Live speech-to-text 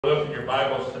Look in your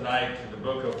Bibles tonight to the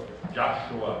book of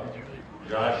Joshua.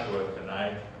 Joshua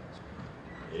tonight.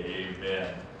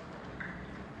 Amen.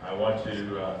 I want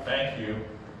to thank you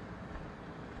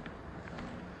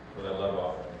for that love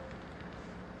offering.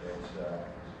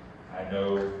 I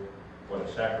know what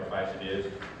a sacrifice it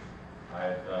is.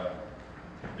 I've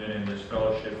been in this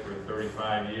fellowship for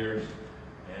 35 years,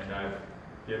 and I've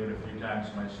given a few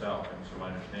times myself, and so I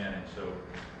understand it. So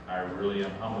I really am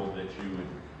humbled that you would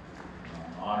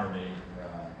honor me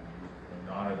and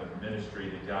honor the ministry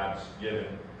that God's given.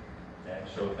 And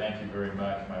so thank you very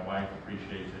much. My wife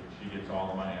appreciates it. She gets all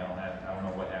the money. I don't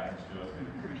know what happens to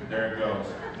it. There it goes.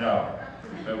 No,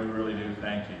 but we really do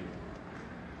thank you.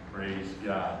 Praise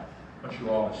God. I want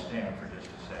you all to stand for just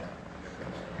a second.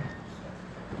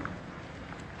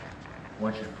 I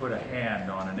want you to put a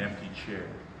hand on an empty chair.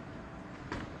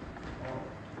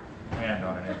 Hand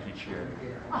on an empty chair.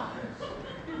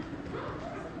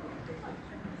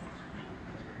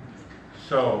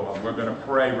 So we're going to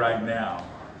pray right now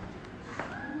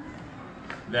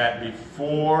that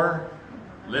before,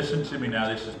 listen to me now,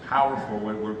 this is powerful.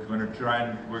 What we're going to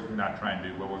try, we're not trying to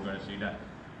do what we're going to see now.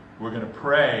 We're going to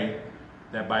pray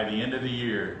that by the end of the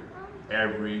year,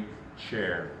 every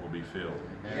chair will be filled.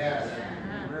 Yes.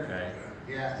 Okay?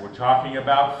 Yes. We're talking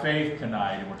about faith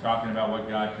tonight, and we're talking about what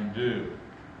God can do.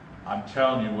 I'm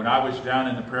telling you, when I was down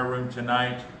in the prayer room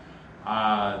tonight,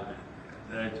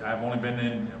 I've only been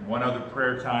in one other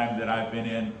prayer time that I've been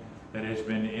in that has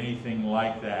been anything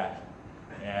like that.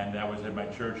 And that was at my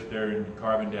church there in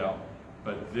Carbondale.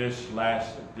 But this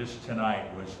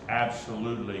tonight was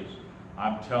absolutely,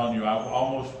 I'm telling you, I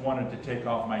almost wanted to take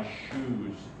off my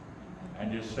shoes and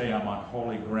just say I'm on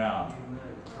holy ground.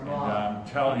 And I'm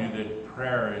telling you that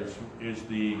prayer is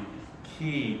the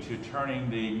key to turning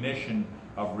the ignition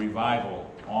of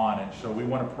revival on. And so we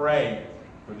want to pray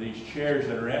for these chairs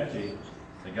that are empty,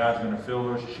 that God's going to fill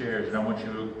those chairs. And I want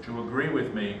you to agree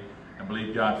with me and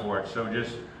believe God for it. So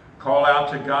just call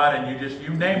out to God, and you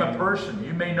name a person.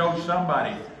 You may know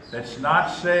somebody that's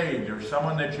not saved or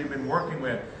someone that you've been working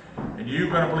with, and you're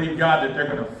going to believe God that they're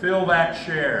going to fill that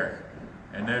chair,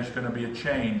 and there's going to be a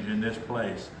change in this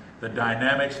place. The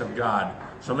dynamics of God.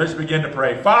 So let's begin to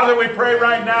pray. Father, we pray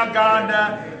right now, God,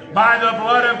 by the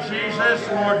blood of Jesus,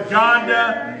 Lord God,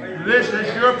 this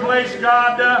is your place,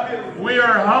 God. We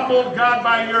are humbled, God,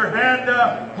 by your hand.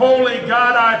 Holy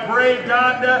God, I pray,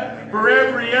 God, for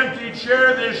every empty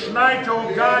chair this night,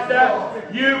 oh God.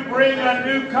 You bring a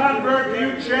new convert.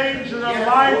 You change the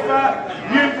life.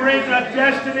 You bring a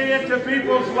destiny into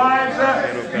people's lives.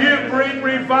 You bring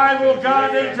revival,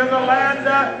 God, into the land.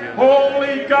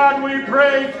 Holy God, we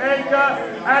pray, take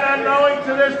an anointing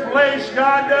to this place,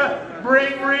 God.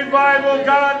 Bring revival,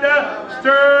 God.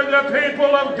 Stir the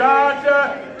people of God.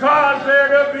 Cause there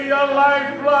to be a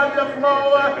lifeblood to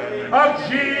flow of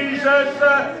Jesus.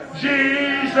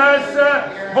 Jesus.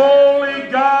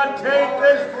 Holy God, take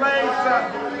this place.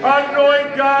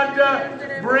 Anoint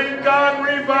God. Bring God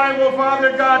revival,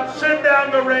 Father God. Send down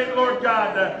the rain, Lord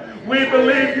God. We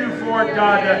believe you for it,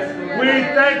 God. We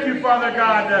thank you, Father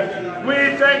God. We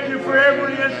thank you for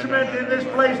every instrument in this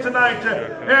place tonight.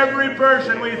 Every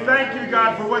person, we thank you,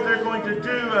 God, for what they're going to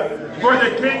do for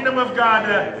the kingdom of God.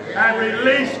 And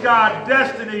release, God,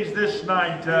 destinies this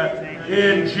night.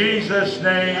 In Jesus'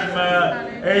 name,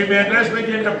 amen. Let's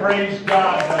begin to praise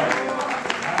God.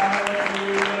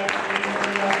 Hallelujah.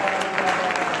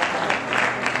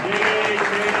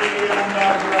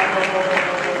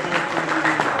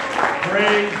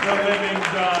 Praise the living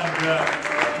God.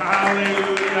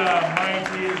 Hallelujah.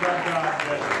 Mighty is our God.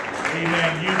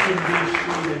 Amen. You can be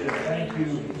seated. Thank you.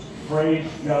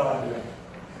 Praise God.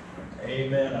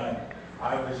 Amen.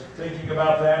 I was thinking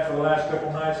about that for the last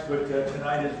couple nights, but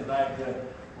tonight is the night that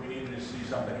we needed to see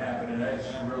something happen, and that's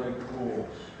really cool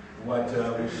what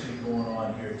we see going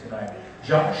on here tonight.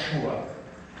 Joshua.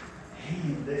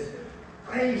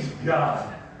 Praise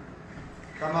God.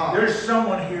 Come on. There's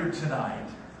someone here tonight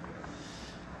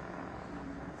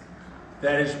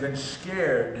that has been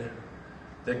scared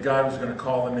that God was going to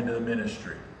call them into the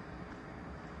ministry.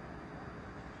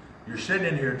 You're sitting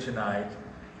in here tonight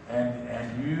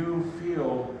and you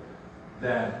feel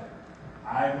that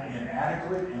I'm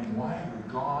inadequate, and why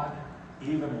would God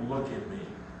even look at me?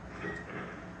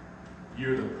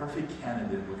 You're the perfect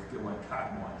candidate with what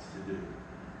God wants to do.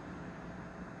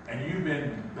 And you've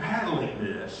been battling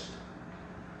this.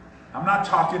 I'm not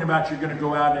talking about you're going to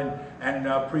go out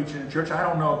and preach in church. I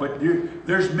don't know, but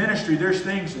there's ministry. There's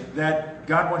things that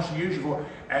God wants to use you for.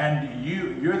 And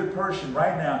you're the person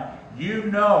right now, you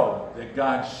know that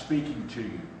God's speaking to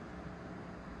you.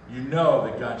 You know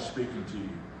that God's speaking to you.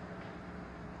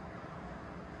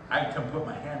 I can come put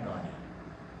my hand on you.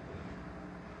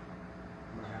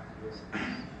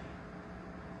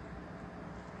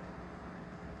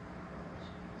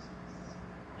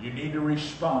 You need to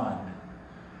respond.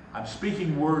 I'm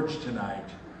speaking words tonight,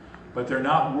 but they're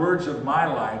not words of my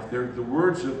life. They're the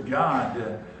words of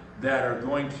God that are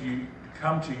going to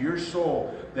come to your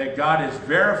soul, that God is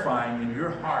verifying in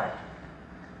your heart.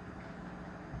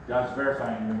 God's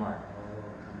verifying in your heart.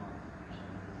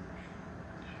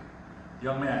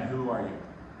 Young man, who are you?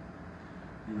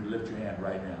 You would lift your hand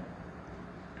right now.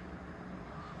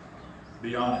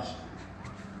 Be honest.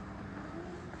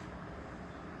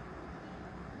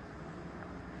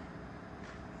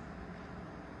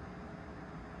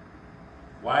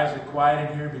 Why is it quiet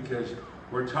in here? Because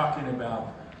we're talking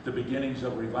about the beginnings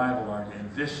of revival, aren't we?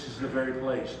 And this is the very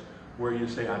place where you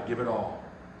say, I'd give it all.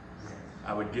 Yes.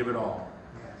 I would give it all.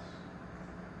 Yes.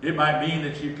 It might mean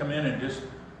that you come in and just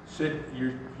sit,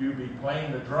 you be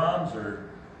playing the drums, or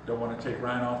don't want to take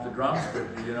Ryan off the drums, but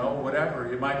you know,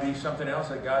 whatever. It might be something else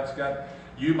that God's got.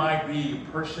 You might be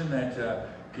a person that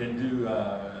can do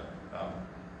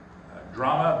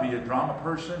drama, be a drama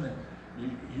person.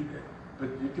 But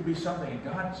it could be something, and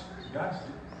God's,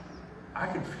 I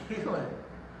can feel it.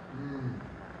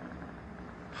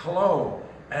 Hello,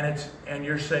 and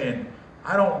you're saying,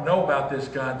 I don't know about this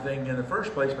God thing in the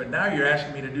first place, but now you're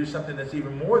asking me to do something that's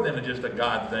even more than just a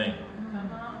God thing.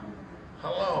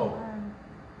 Hello.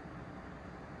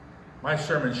 My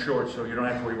sermon's short, so you don't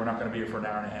have to worry. We're not going to be here for an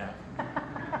hour and a half.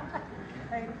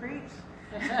 Hey, preach.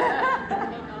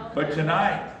 But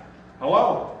tonight,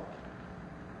 hello.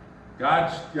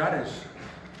 God is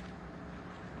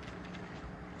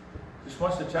just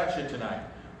wants to touch you tonight.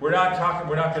 We're not going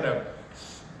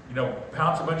to,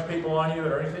 pounce a bunch of people on you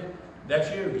or anything.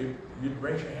 That's you. You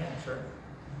raise your hand, sir.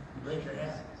 You raise your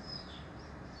hand.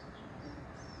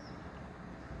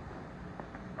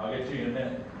 I'll get you in a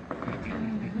minute.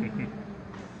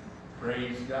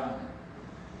 Praise God.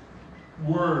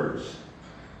 Words.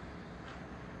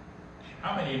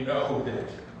 How many know that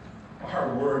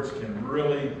our words can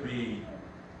really be,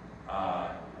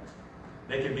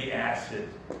 they can be acid?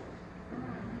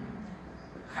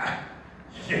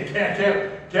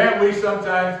 Can't we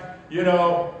sometimes,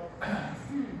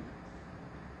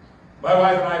 my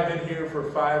wife and I have been here for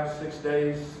 5, 6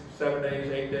 days, 7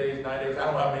 days, 8 days, 9 days. I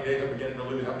don't know how many days. I'm beginning to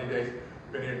lose how many days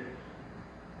I've been here.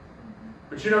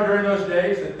 But during those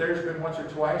days, that there's been once or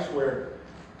twice where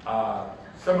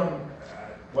someone,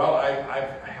 I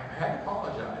have had to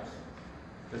apologize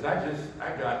because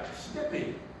I got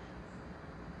snippy.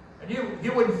 And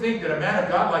you wouldn't think that a man of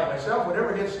God like myself would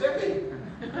ever get snippy.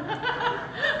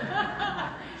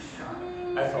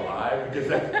 That's a lie, because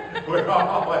we're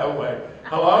all that way.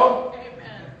 Hello?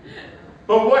 Amen.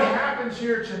 But what happens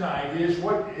here tonight is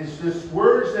this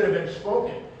words that have been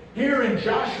spoken. Here in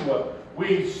Joshua,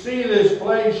 we see this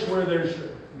place where there's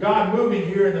God moving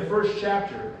here in the first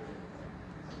chapter,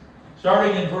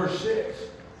 starting in verse 6.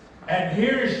 And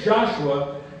here's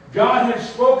Joshua. God has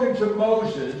spoken to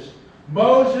Moses.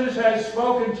 Moses has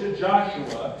spoken to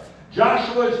Joshua.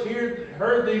 Joshua has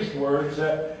heard these words.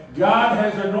 God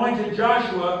has anointed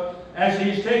Joshua as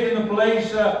he's taken the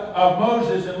place of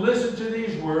Moses, and listen to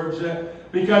these words,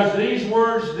 because these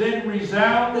words then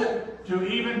resound to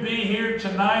even be here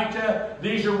tonight.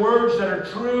 These are words that are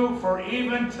true for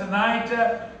even tonight.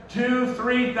 2,000,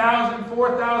 3,000,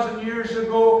 4,000 years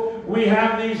ago, we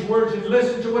have these words, and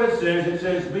listen to what it says. It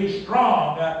says, be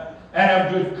strong and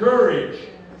of good courage.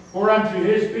 For unto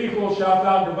his people shalt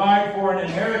thou divide for an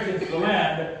inheritance the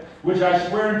land, which I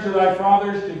swear unto thy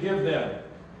fathers to give them.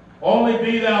 Only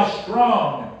be thou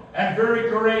strong and very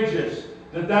courageous,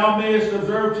 that thou mayest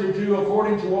observe to do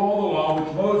according to all the law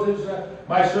which Moses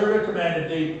my servant commanded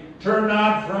thee. Turn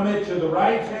not from it to the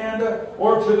right hand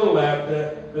or to the left,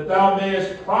 that thou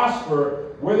mayest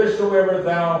prosper whithersoever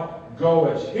thou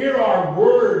goest. Here are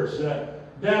words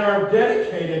that are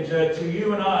dedicated to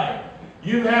you and I.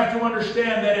 You have to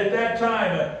understand that at that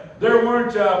time, there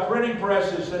weren't printing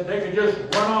presses that they could just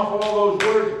run off all those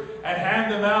words and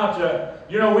hand them out.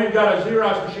 We've got a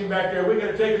Xerox machine back there. We could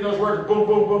have taken those words, boom,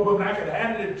 boom, boom, boom, and I could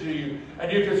hand it to you,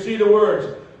 and you could see the words.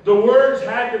 The words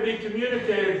had to be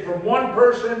communicated from one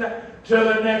person to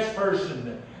the next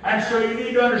person. And so you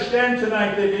need to understand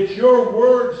tonight that it's your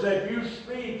words that you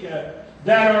speak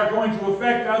that are going to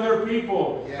affect other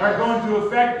people, are going to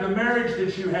affect the marriage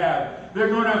that you have. They're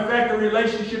going to affect the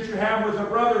relationships you have with a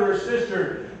brother or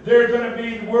sister. There are going to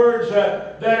be words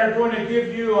that are going to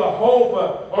give you a hope,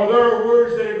 or there are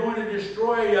words that are going to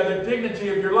destroy the dignity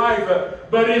of your life.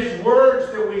 But it's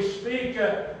words that we speak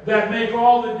that make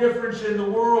all the difference in the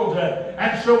world.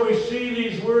 And so we see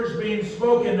these words being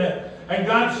spoken. And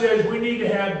God says we need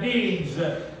to have deeds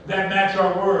that match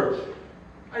our words.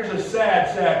 There's a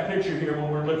sad, sad picture here when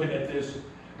we're looking at this.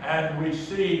 And we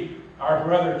see our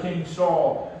brother King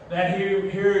Saul. And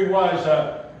here he was,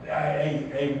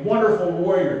 a wonderful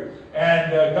warrior.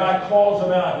 And God calls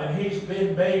him out. And he's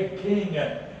been made king.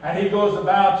 And he goes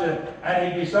about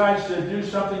and he decides to do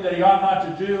something that he ought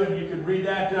not to do. And you can read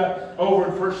that over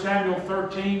in 1 Samuel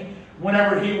 13.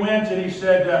 Whenever he went and he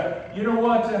said, you know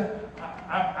what?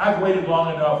 I've waited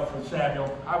long enough for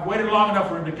Samuel. I've waited long enough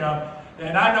for him to come.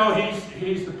 And I know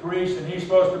he's the priest and he's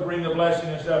supposed to bring the blessing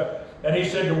and stuff. And he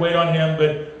said to wait on him.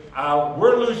 But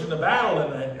we're losing the battle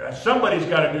and somebody's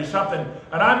got to do something.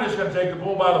 And I'm just going to take the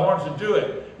bull by the horns and do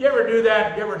it. You ever do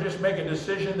that? You ever just make a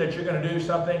decision that you're going to do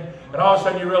something? And all of a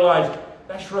sudden you realize,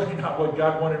 that's really not what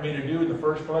God wanted me to do in the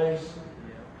first place.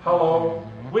 Hello?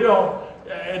 We don't.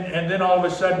 And then all of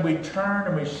a sudden we turn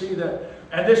and we see that.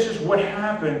 And this is what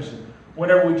happens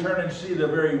whenever we turn and see the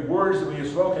very words that we have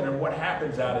spoken and what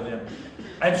happens out of them.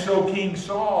 And so King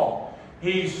Saul,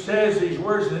 he says these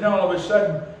words, and then all of a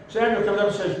sudden Samuel comes up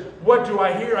and says, what do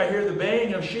I hear? I hear the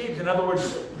baying of sheep. In other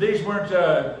words, these weren't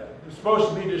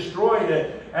supposed to be destroyed,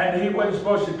 and he wasn't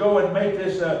supposed to go and make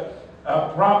this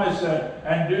promise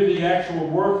and do the actual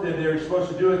work that they were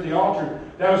supposed to do at the altar.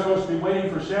 That was supposed to be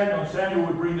waiting for Samuel, and Samuel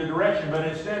would bring the direction. But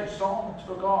instead, Saul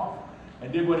took off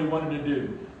and did what he wanted to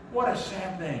do. What a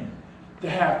sad thing, to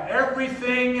have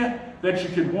everything that you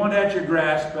could want at your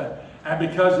grasp, and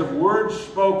because of words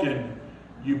spoken,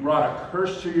 you brought a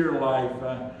curse to your life,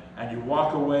 and you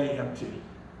walk away empty.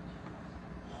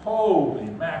 Holy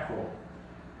mackerel.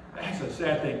 That's a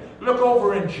sad thing. Look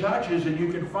over in Judges and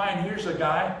you can find, here's a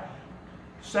guy,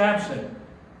 Samson.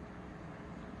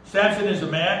 Samson is a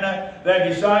man that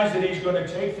decides that he's going to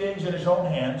take things in his own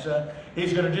hands.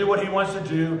 He's going to do what he wants to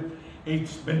do.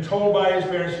 He's been told by his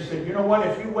parents, he said, you know what,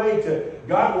 if you wait,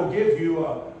 God will give you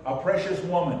a precious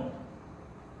woman.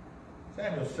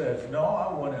 Samuel says,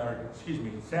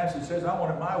 Samson says, I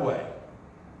want it my way.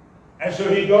 And so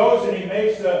he goes and he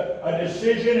makes a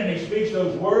decision and he speaks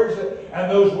those words,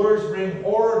 and those words bring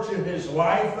horror to his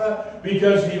life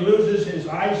because he loses his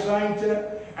eyesight.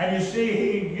 And you see,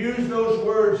 he used those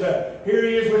words. Here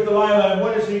he is with Delilah, and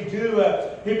what does he do?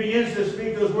 He begins to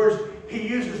speak those words. He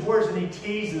uses words and he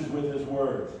teases with his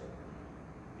words.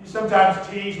 You sometimes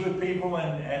tease with people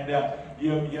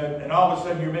and all of a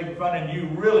sudden you're making fun and you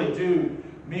really do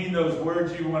mean those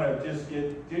words. You want to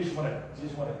just want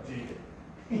to dig it.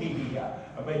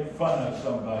 I make fun of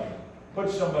somebody. Put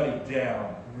somebody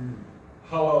down.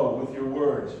 Hello, with your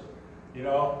words. You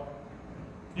know?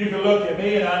 You can look at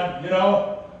me and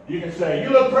you can say, you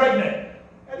look pregnant.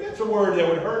 And that's a word that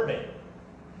would hurt me.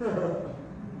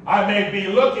 I may be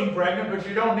looking pregnant, but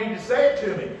you don't need to say it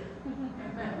to me.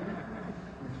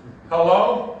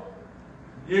 Hello?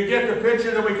 You get the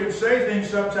picture that we can say things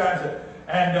sometimes.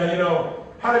 And,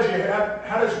 how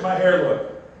does my hair look?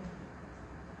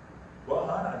 Well,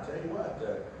 hon, I tell you what,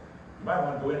 you might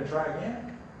want to go in and try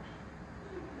again.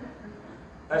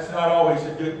 That's not always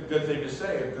a good thing to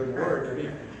say, a good word to be.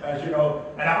 As you know,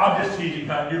 and I'm just teasing,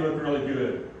 hon, you look really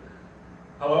good.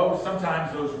 Hello?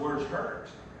 Sometimes those words hurt.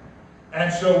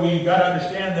 And so we got to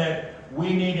understand that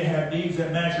we need to have deeds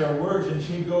that match our words. And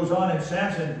she goes on, and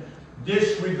Samson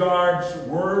disregards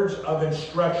words of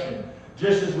instruction,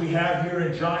 just as we have here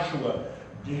in Joshua.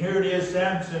 Here it is,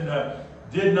 Samson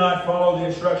did not follow the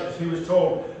instructions. He was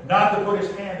told not to put his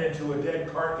hand into a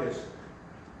dead carcass.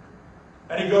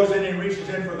 And he goes in and reaches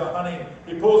in for the honey.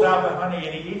 He pulls out the honey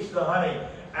and he eats the honey.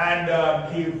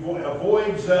 And he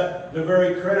avoids the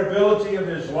very credibility of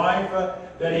his life,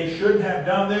 that he shouldn't have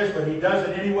done this, but he does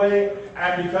it anyway.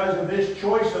 And because of this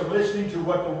choice of listening to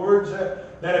what the words that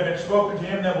have been spoken to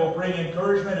him that will bring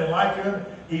encouragement and life to him,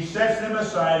 he sets them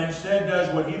aside, instead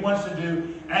does what he wants to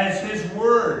do. And it's his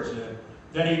words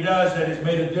that he does that has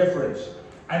made a difference.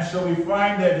 And so we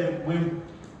find that we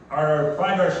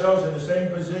find ourselves in the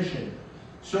same position.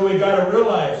 So we got to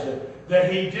realize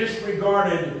that he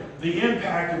disregarded the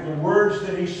impact of the words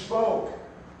that he spoke.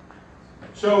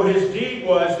 So his deed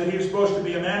was that he was supposed to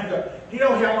be a man of God. You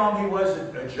know how long he was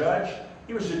a judge?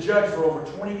 He was a judge for over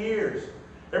 20 years.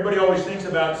 Everybody always thinks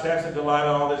about Samson,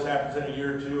 Delilah, all this happens in a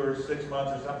year or two or 6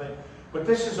 months or something. But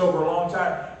this is over a long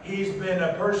time. He's been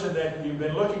a person that you've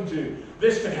been looking to.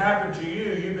 This can happen to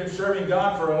you. You've been serving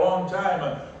God for a long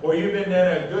time, or you've been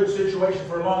in a good situation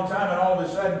for a long time, and all of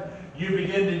a sudden you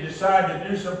begin to decide to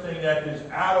do something that is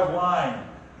out of line,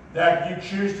 that you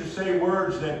choose to say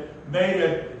words that made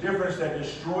a difference, that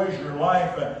destroys your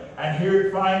life. And here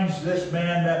it finds this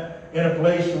man in a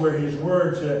place where his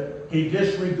words, he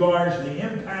disregards the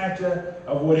impact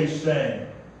of what he's saying.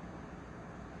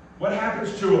 What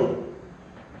happens to him?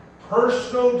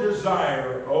 personal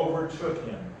desire overtook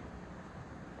him.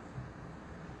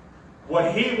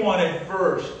 What he wanted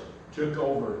first took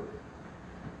over.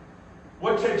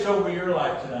 What takes over your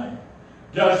life tonight?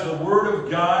 Does the Word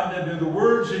of God, do the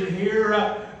words in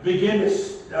here begin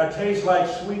to taste like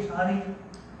sweet honey?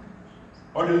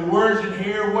 Or do the words in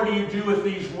here, what do you do with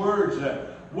these words?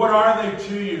 What are they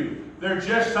to you? They're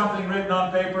just something written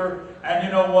on paper, and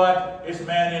you know what? It's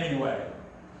man anyway.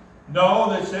 No,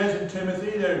 that says in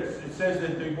Timothy, it says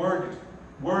that the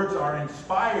words are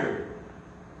inspired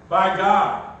by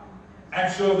God.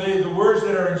 And so the words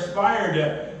that are inspired,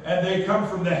 and they come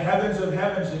from the heavens of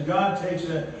heavens, and God takes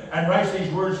and writes these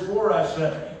words for us.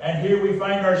 And here we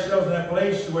find ourselves in a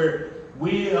place where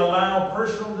we allow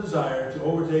personal desire to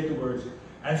overtake the words.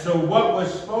 And so what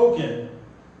was spoken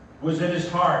was in his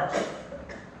heart.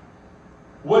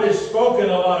 What is spoken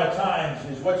a lot of times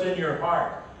is what's in your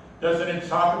heart. Doesn't it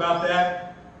talk about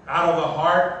that? Out of the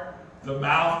heart, the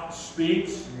mouth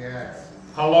speaks. Yes.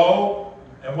 Hello?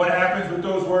 And what happens with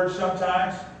those words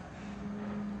sometimes?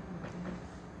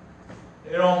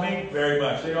 They don't mean very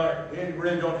much. They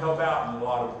really don't help out in a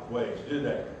lot of ways, do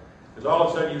they? Because all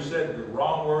of a sudden you said the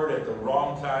wrong word at the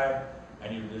wrong time,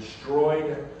 and you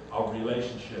destroyed a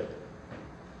relationship.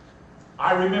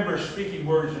 I remember speaking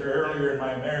words that are earlier in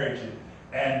my marriage,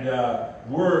 and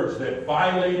words that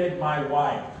violated my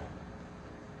wife.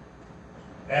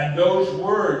 And those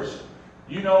words,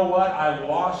 you know what? I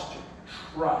lost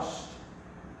trust.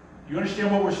 You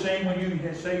understand what we're saying when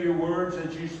you say your words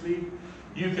that you speak?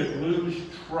 You could lose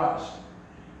trust.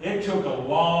 It took a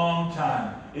long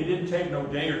time. It didn't take no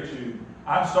day or two.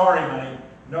 I'm sorry, honey.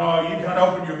 No, you kind of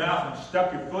opened your mouth and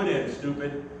stuck your foot in,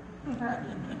 stupid.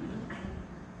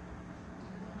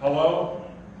 Hello?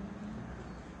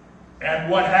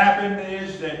 And what happened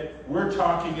is that we're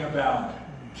talking about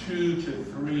 2 to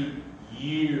 3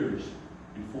 years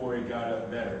before it got up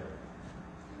better.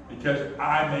 Because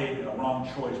I made a wrong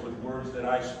choice with words that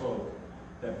I spoke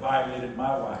that violated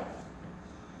my wife.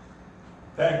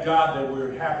 Thank God that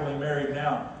we're happily married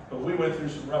now, but we went through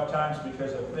some rough times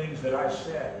because of things that I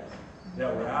said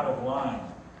that were out of line.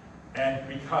 And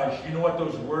because, you know what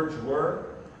those words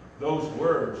were? Those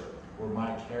words were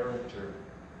my character.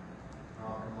 Oh,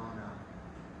 come on now.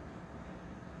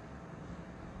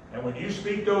 And when you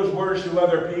speak those words to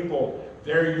other people,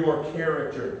 they're your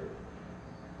character.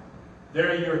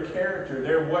 They're your character.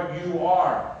 They're what you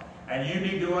are. And you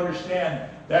need to understand,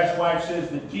 that's why it says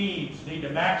the deeds need to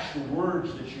match the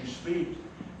words that you speak.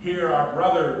 Here our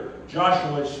brother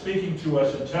Joshua is speaking to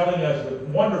us and telling us the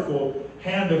wonderful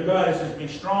hand of God. It says, be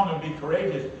strong and be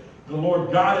courageous. The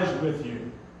Lord God is with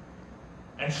you.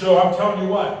 And so I'm telling you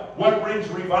what brings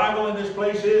revival in this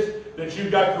place is that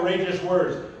you've got courageous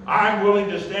words. I'm willing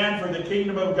to stand for the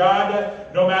kingdom of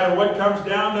God. No matter what comes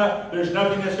down, there's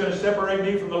nothing that's going to separate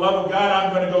me from the love of God.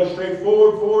 I'm going to go straight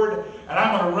forward, and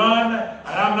I'm going to run, and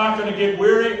I'm not going to get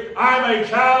weary. I'm a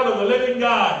child of the living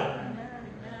God.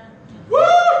 Woo!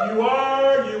 You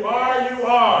are.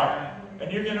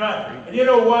 And you can run. And you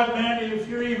know what, man? If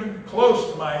you're even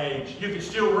close to my age, you can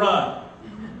still run.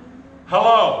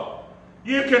 Hello?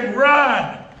 You can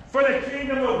run for the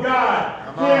kingdom of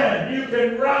God. Ken, you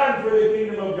can run for the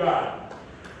kingdom of God.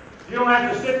 You don't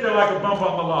have to sit there like a bump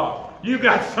on the log. You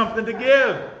got something to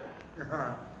give.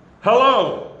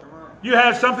 Hello? You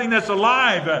have something that's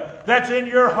alive, that's in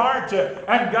your heart.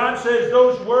 And God says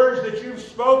those words that you've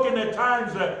spoken at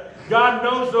times, God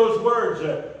knows those words.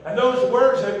 And those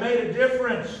words have made a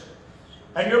difference.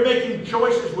 And you're making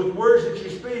choices with words that you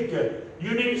speak.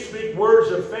 You need to speak words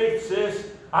of faith, sis.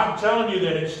 I'm telling you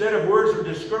that instead of words of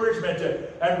discouragement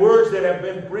and words that have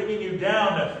been bringing you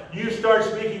down, you start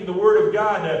speaking the Word of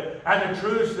God and the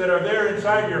truths that are there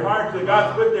inside your heart that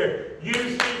God's put there. You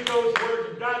speak those words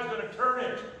and God's going to turn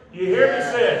it. You hear me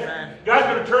say it? God's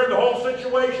going to turn the whole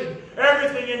situation,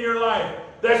 everything in your life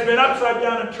that's been upside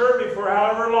down and turvy for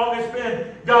however long it's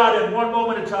been. God, in one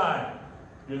moment of time,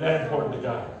 you're that important to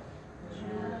God.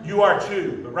 You are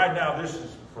too, but right now this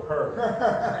is for her.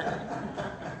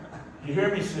 You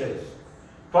hear me, sis?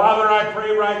 Father, I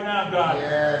pray right now,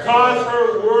 God, cause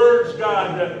her words,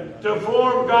 God, to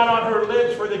form, God, on her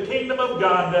lips for the kingdom of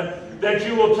God, that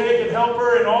you will take and help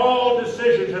her in all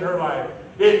decisions in her life.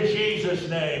 In Jesus'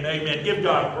 name, amen. Give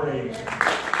God praise.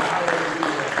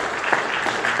 Hallelujah.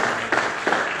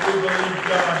 We believe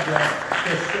God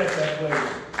to set that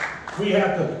place. We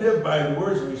have to live by the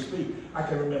words we speak. I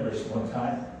can remember this one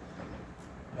time.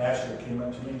 Pastor came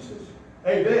up to me and says,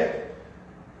 hey, Vic,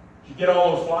 did you get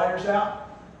all those flyers out?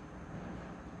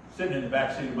 Sitting in the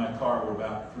back seat of my car were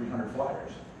about 300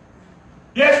 flyers.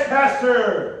 Yes,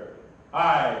 Pastor!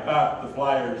 I got the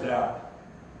flyers out.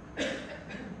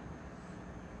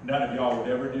 None of y'all would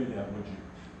ever do that, would you?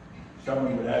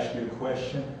 Someone would ask you a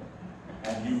question,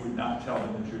 and you would not tell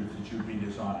them the truth, that you would be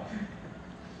dishonest.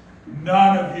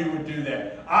 None of you would do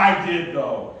that. I did,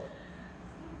 though.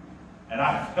 And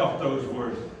I felt those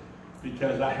words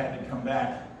because I had to come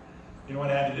back. You know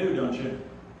what I had to do, don't you?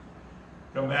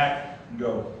 Come back and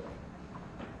go,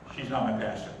 she's not my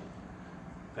pastor.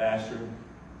 Pastor,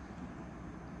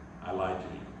 I lied to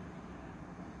you.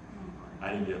 I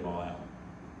didn't get them all out.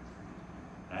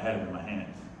 I had them in my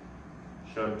hands.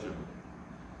 Showed them to them.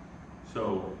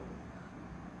 So,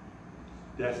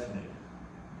 destiny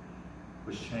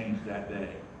was changed that day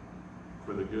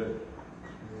for the good.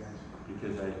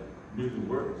 Because I knew the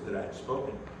words that I had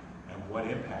spoken and what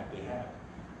impact they had.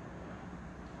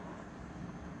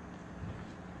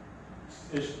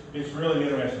 It's really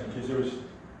interesting because there was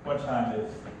one time that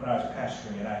when I was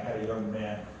pastoring and I had a young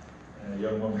man and a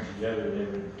young woman together, they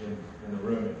were in the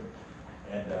room,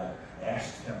 and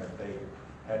asked them if they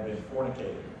had been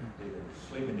fornicating. They were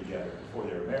sleeping together before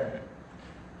they were married.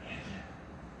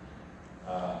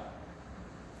 And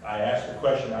I asked the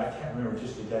question. I can't remember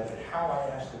just exactly how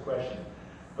I asked the question,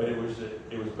 but it was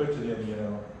put to them. You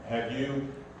know, have you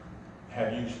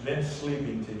been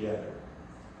sleeping together?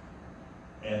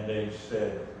 And they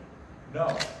said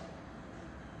no.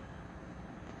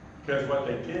 Because what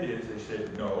they did is they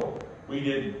said, no, we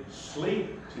didn't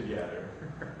sleep together.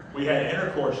 We had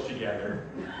intercourse together,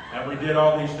 and we did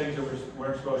all these things that we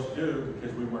weren't supposed to do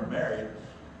because we weren't married,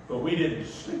 but we didn't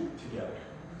sleep together.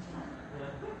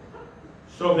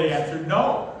 So they answered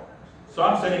no. So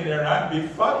I'm sitting there and I'm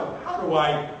befuddled.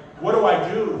 What do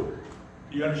I do?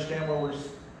 Do you understand what we're saying?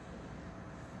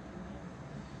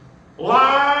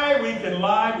 Lie, we can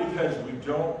lie because we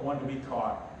don't want to be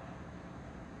caught.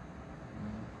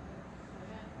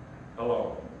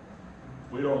 Hello.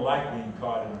 We don't like being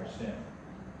caught in our sin.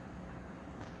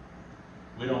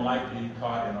 We don't like being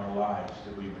caught in our lies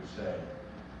that we would say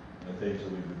and the things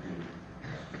that we would do.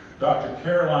 Dr.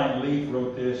 Caroline Leaf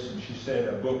wrote this, and she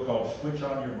said a book called Switch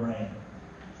on Your Brain.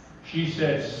 She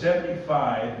said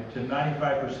 75 to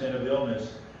 95% of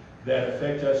illness that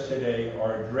affect us today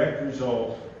are a direct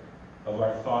result of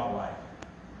our thought life.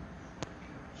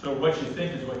 So what you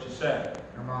think is what you say.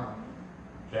 Come on.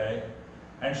 Okay?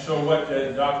 And so what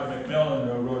Dr. McMillan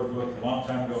wrote a book a long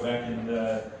time ago, back in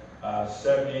the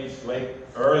 70s,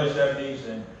 early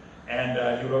 70s,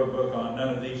 and he wrote a book on none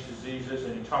of these diseases,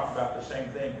 and he talked about the same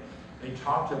thing. He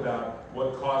talked about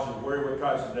what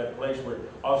causes that place where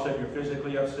all of a sudden you're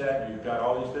physically upset, and you've got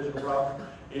all these physical problems.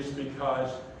 It's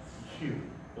because you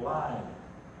lied.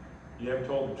 You haven't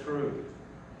told the truth.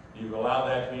 You've allowed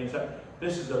that to be inside.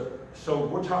 So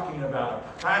we're talking about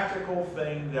a practical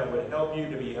thing that would help you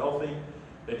to be healthy,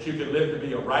 that you could live to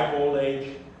be a ripe old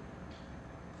age.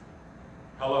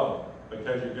 Hello,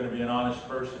 because you're going to be an honest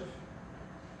person.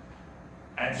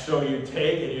 And so you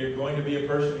take and you're going to be a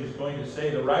person who's going to say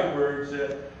the right words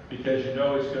because you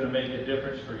know it's going to make a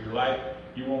difference for your life.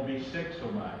 You won't be sick so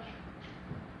much.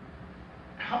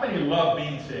 How many love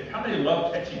being sick? How many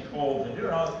love catching colds and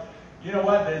doing all? You know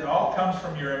what? It all comes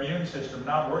from your immune system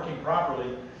not working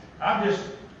properly. I'm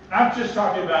just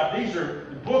talking about, these are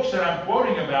the books that I'm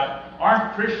quoting about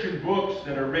aren't Christian books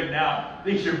that are written out.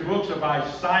 These are books by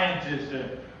scientists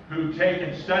who take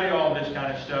and study all this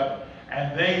kind of stuff,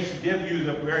 and they give you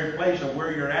the very place of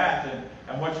where you're at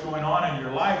and what's going on in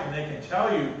your life, and they can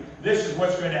tell you this is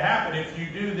what's going to happen if you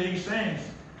do these things.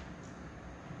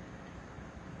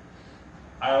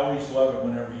 I always love it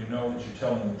whenever you know that you're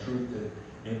telling the truth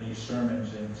in these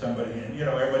sermons, and somebody, and you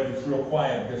know, everybody gets real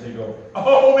quiet because they go,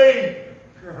 oh me!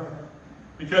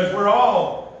 Because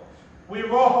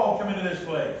we've all come into this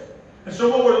place. And so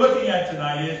what we're looking at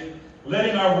tonight is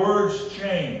letting our words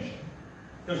change.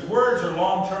 Because words are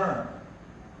long term.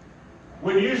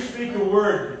 When you speak a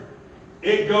word,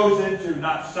 it goes into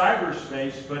not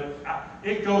cyberspace, but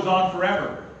it goes on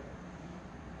forever.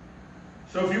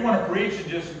 So if you want to preach and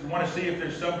just want to see if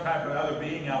there's some type of other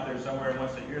being out there somewhere who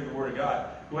wants to hear the Word of God,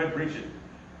 go ahead and preach it.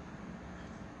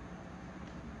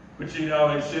 But you know,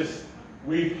 it's just,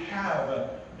 we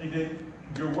have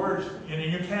your words,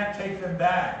 you can't take them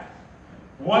back.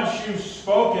 Once you've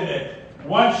spoken it,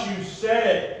 once you've said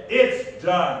it, it's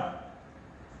done.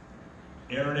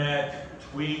 Internet,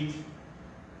 tweet,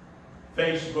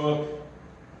 Facebook.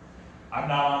 I'm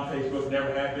not on Facebook,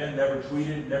 never have been, never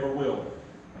tweeted, never will.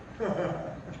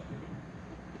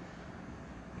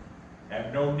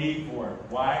 Have no need for it.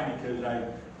 Why? Because I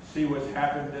see what's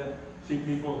happened to see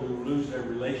people who lose their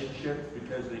relationships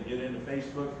because they get into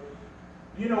Facebook.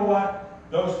 You know what?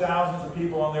 Those thousands of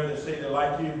people on there that say they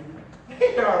like you,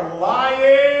 they are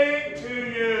lying to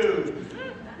you.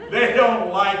 They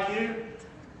don't like you.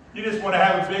 You just want to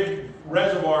have a big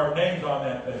reservoir of names on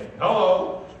that thing.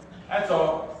 Hello. That's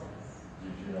all.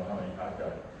 You know how many? I've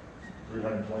got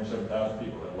 327,000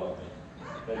 people that love me.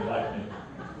 They like me.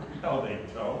 No, they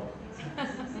don't.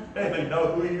 They know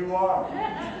who you are.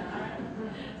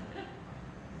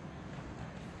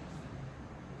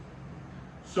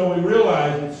 So we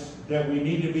realize that we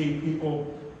need to be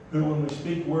people who, when we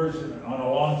speak words on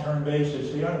a long-term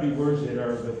basis, they ought to be words that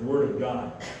are the Word of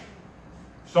God.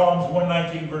 Psalms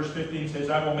 119 verse 15 says,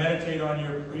 I will meditate on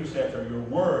your precepts or your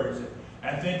words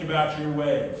and think about your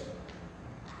ways.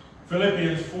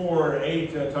 Philippians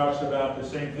 4:8 talks about the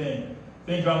same thing.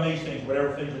 Think on these things,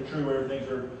 whatever things are true, whatever things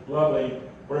are lovely,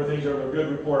 whatever things are of a good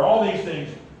report. All these things,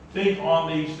 think on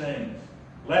these things.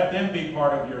 Let them be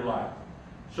part of your life.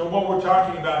 So what we're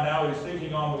talking about now is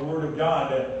thinking on the Word of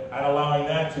God and allowing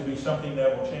that to be something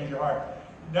that will change your heart.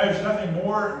 There's nothing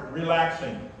more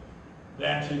relaxing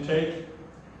than to take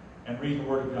and read the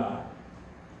Word of God.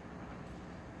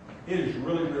 It is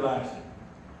really relaxing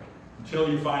until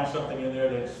you find something in there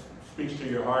that speaks to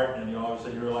your heart, and you all of a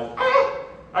sudden you realize,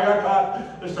 I got caught.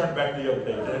 Let's turn back to the other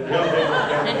page. The other page was a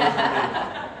better page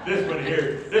for me. This one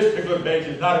here, this particular page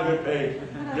is not a good page.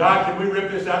 God, can we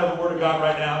rip this out of the Word of God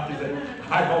right now? He said,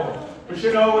 I hope. But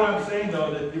you know what I'm saying,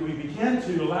 though, that we begin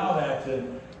to allow that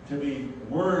to be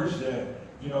words that,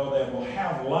 that will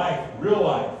have life, real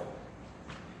life.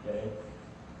 Okay?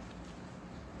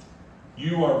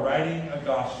 You are writing a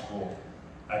gospel,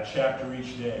 a chapter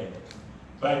each day.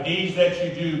 By deeds that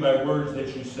you do, by words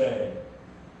that you say.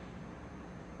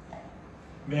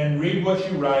 Men, read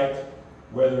what you write,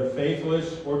 whether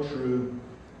faithless or true.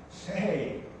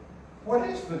 Say, what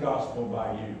is the gospel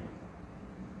by you?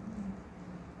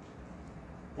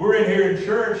 We're in here in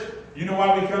church. You know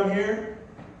why we come here?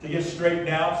 To get straightened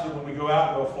out so when we go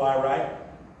out, it'll fly right.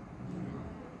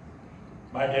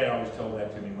 My dad always told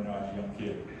that to me when I was a young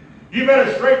kid. You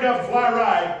better straighten up and fly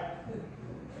right.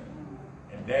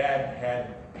 And Dad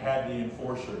had the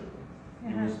enforcer.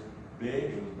 He was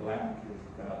big, he was black, he was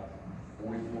about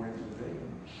 44 inches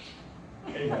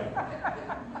big. Anyway.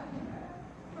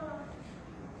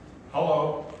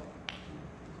 Hello.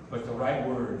 But the right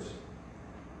words.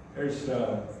 There's,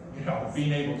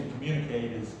 being able to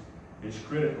communicate is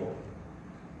critical.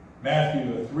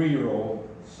 Matthew, a 3-year-old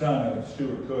son of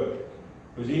Stuart Cook,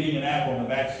 was eating an apple in the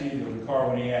back seat of the car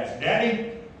when he asked,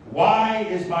 Daddy, why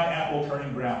is my apple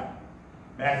turning brown?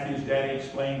 Matthew's daddy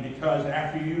explained, because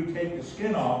after you take the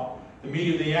skin off, the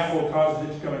meat of the apple causes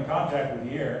it to come in contact with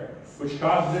the air, which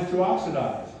causes it to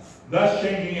oxidize, thus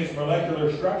changing its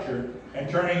molecular structure and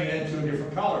turning it into a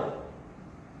different color.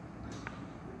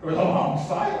 There was a long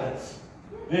silence.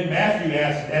 Then Matthew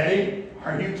asked, Daddy,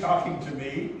 are you talking to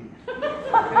me?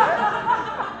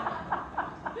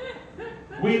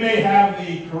 We may have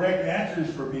the correct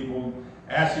answers for people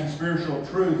asking spiritual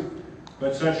truth,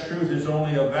 but such truth is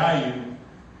only of value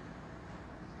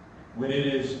when it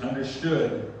is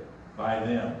understood by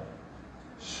them.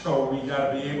 So we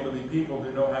got to be able to be people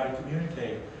who know how to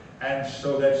communicate. And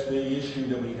so that's the issue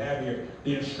that we have here.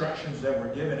 The instructions that were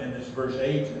given in this verse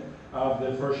 8 of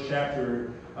the first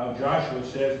chapter of Joshua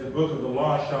says, the book of the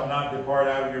law shall not depart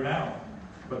out of your mouth,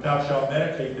 but thou shalt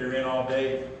meditate therein all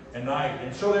day and night.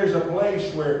 And so there's a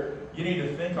place where you need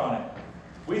to think on it.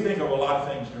 We think of a lot of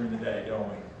things during the day, don't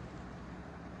we?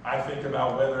 I think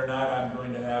about whether or not I'm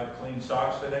going to have clean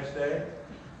socks the next day.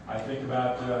 I think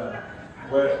about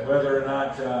whether or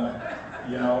not,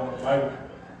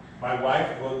 my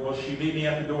wife, will she meet me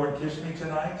at the door and kiss me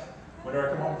tonight whenever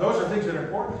I come home? Those are things that are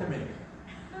important to me.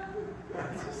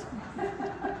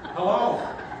 Hello.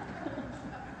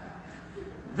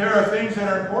 There are things that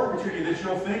are important to you that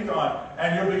you'll think on,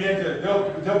 and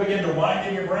they'll begin to wind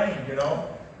in your brain,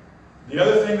 The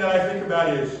other thing that I think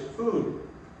about is food.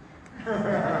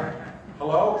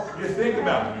 Hello? You think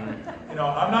about it.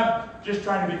 I'm not just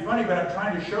trying to be funny, but I'm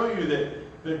trying to show you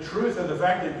that the truth of the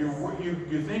fact that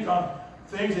you think on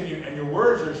things and your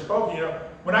words are spoken.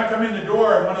 When I come in the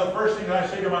door, one of the first things I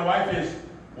say to my wife is,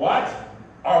 what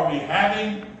are we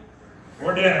having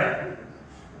for dinner?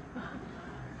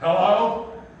 Hello?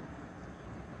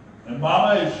 And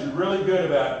Mama is really good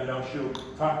about, she'll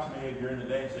talk to me during the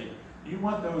day and say, do you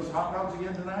want those hot dogs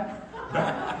again tonight?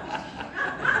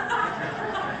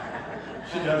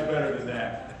 She does better than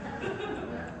that.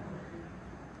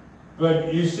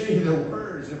 But you see the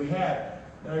words that we have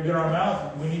in our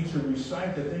mouth, we need to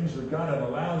recite the things of God and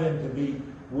allow them to be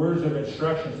words of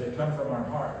instructions that come from our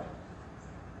heart.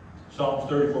 Psalms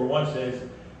 34:1 says,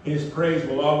 His praise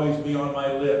will always be on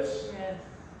my lips.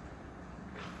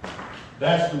 Yes.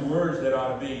 That's the words that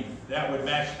ought to be. That would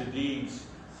match the deeds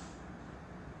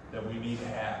that we need to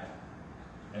have.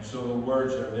 And so the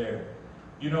words are there.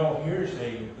 You know, here's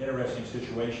a interesting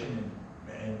situation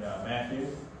in Matthew,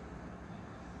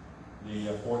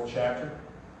 the 4th chapter.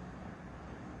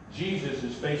 Jesus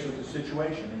is faced with a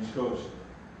situation, and he goes,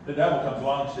 the devil comes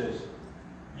along and says,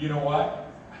 you know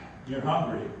what? You're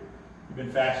hungry. You've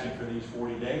been fasting for these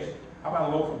 40 days. How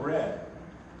about a loaf of bread?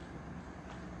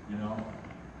 You know?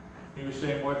 He was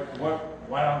saying,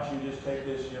 why don't you just take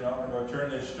this, or turn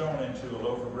this stone into a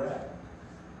loaf of bread?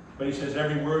 But he says,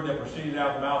 every word that proceeded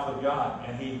out of the mouth of God.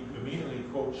 And he immediately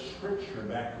quotes Scripture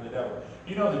back to the devil.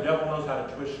 You know the devil knows how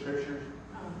to twist Scriptures?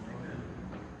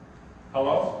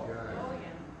 Hello?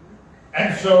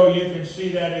 And so you can see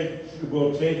that it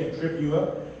will take and trip you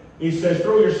up. He says,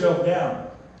 throw yourself down.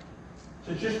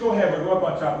 He says, just go ahead. We'll go up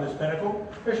on top of this pinnacle.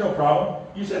 There's no problem.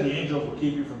 You said the angels will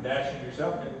keep you from dashing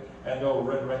yourself, and they'll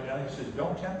run right down. He says,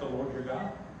 don't tempt the Lord your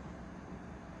God.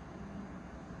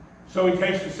 So he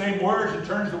takes the same words and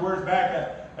turns the words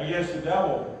back against the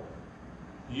devil.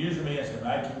 He uses them against him.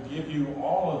 I can give you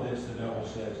all of this, the devil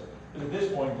says. But at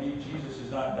this point, Jesus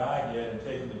has not died yet and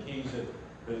taken the keys of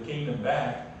the kingdom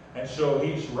back. And so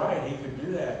he's right. He could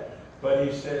do that. But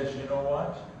he says, you know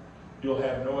what? You'll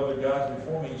have no other gods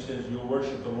before me. He says, you'll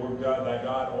worship the Lord God, thy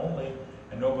God only,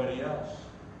 and nobody else.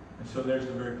 And so there's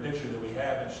the very picture that we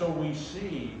have. And so we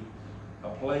see a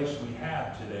place we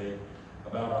have today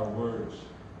about our words.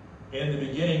 In the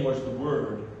beginning was the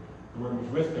Word. The Word was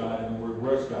with God, and the Word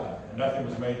was God. And nothing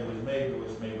was made that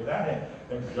was made without him.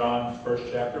 Then John's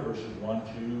 1st chapter, verses 1,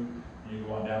 2, and you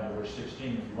go on down to verse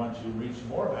 16 if you want to read some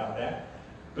more about that.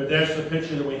 But there's the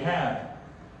picture that we have.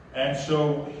 And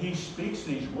so he speaks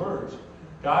these words.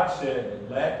 God said,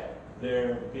 let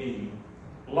there be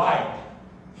light.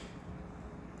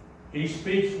 He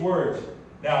speaks words.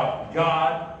 Now,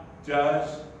 God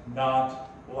does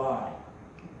not lie.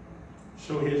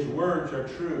 So his words are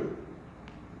true.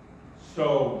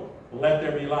 So let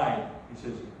there be light. He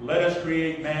says, let us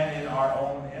create man in our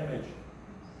own image,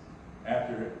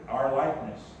 after our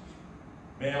likeness.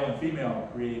 Male and female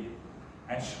created.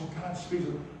 And so God speaks.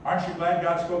 Aren't you glad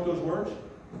God spoke those words?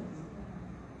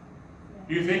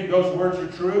 Do you think those words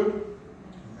are true?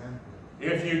 Amen.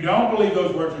 If you don't believe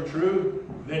those words are true,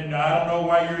 then I don't know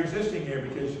why you're existing here,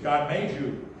 because God made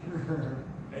you.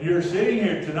 And you're sitting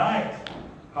here tonight.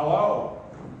 Hello.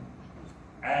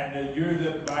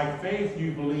 And by faith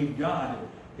you believe God.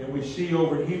 And we see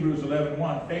over in Hebrews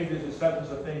 11:1, faith is the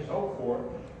substance of things hoped for,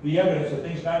 the evidence of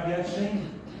things not yet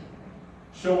seen.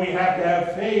 So we have to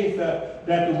have faith that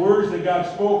the words that God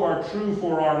spoke are true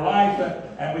for our life,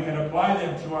 and we can apply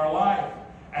them to our life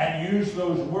and use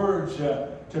those words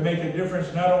to make a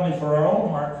difference not only for our own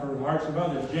heart, for the hearts of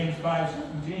others. James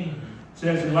 5:17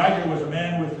 says Elijah was a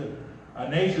man with a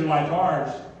nature like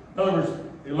ours. In other words,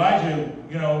 Elijah,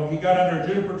 he got under a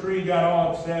juniper tree, he got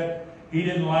all upset. He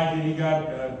didn't like it. He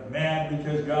got mad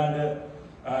because God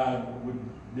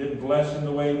didn't bless him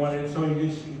the way he wanted. So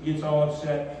he gets all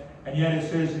upset. And yet it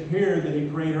says here that he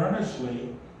prayed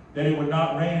earnestly that it would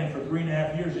not rain, and for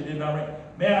 3.5 years it did not rain.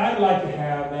 Man, I'd like to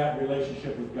have that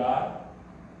relationship with God.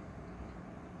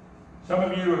 Some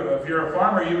of you, if you're a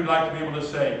farmer, you would like to be able to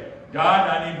say, God,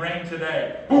 I need rain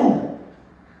today. Boom!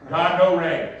 God, no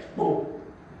rain. Boom!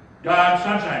 God,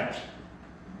 sunshine.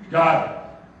 God.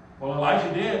 Well,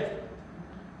 Elijah did.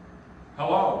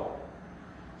 Hello.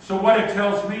 So what it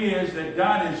tells me is that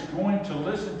God is going to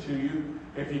listen to you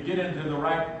if you get into the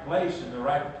right place in the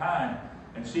right time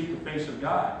and seek the face of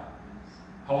God.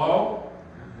 Hello?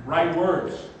 Right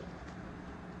words.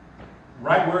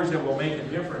 Right words that will make a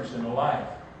difference in a life.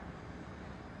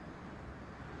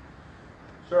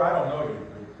 Sir, I don't know you,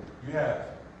 but you have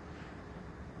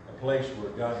a place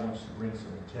where God wants to bring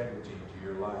some integrity into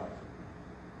your life,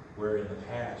 where in the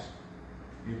past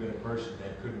you've been a person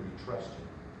that couldn't be trusted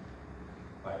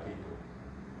by people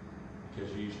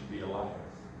because you used to be a liar.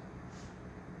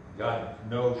 God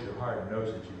knows your heart,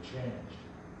 knows that you've changed,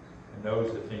 and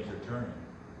knows that things are turning.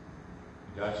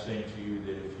 God's saying to you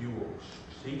that if you will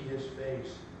seek His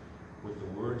face with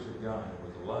the words of God,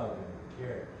 with love and with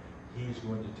care, He's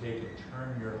going to take and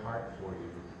turn your heart for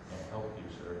you and help you,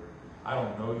 sir. I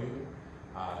don't know you.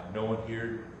 No one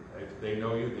here, if they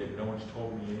know you, then no one's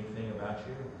told me anything about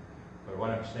you. But what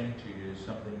I'm saying to you is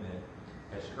something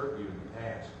that has hurt you in the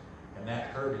past. And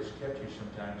that hurt has kept you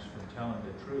sometimes from telling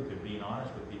the truth and being honest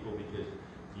with people because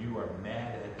you are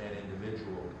mad at that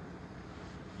individual.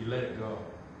 You let it go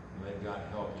and let God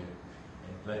help you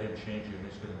and let Him change you. And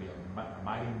it's going to be a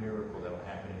mighty miracle that will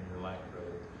happen in your life,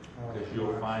 brother. Because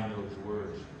you'll find those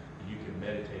words and you can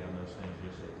meditate on those things.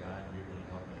 You'll say, God, you're going to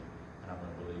help me and I'm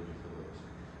going to believe you for this.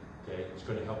 Okay? It's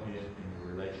going to help you in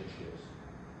your relationships.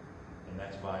 And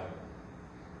that's vital.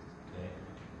 Okay?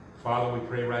 Father, we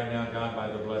pray right now, God, by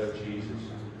the blood of Jesus.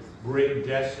 Bring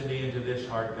destiny into this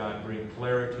heart, God. Bring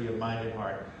clarity of mind and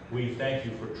heart. We thank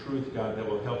you for truth, God, that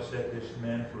will help set this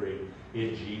man free.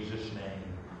 In Jesus' name,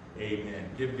 amen.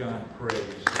 Give God praise.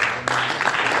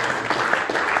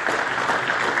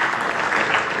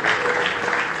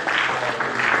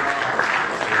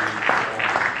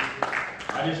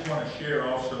 I just want to share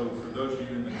also, for those of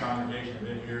you in the congregation who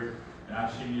have been here, and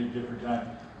I've seen you at different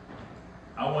times,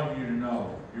 I want you to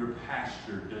know your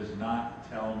pastor does not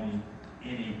tell me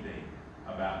anything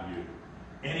about you.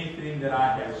 Anything that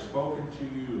I have spoken to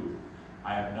you,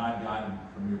 I have not gotten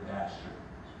from your pastor.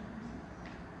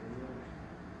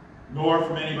 Nor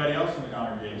from anybody else in the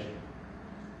congregation.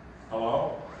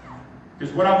 Hello?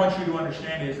 Because what I want you to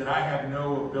understand is that I have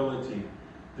no ability.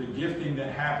 The gifting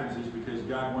that happens is because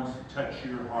God wants to touch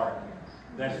your heart.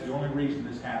 That's the only reason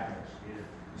this happens.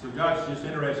 So God's just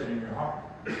interested in your heart.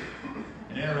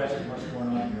 And interested in what's going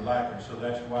on in your life. And so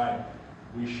that's why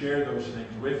we share those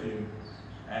things with you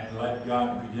and let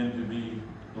God begin to be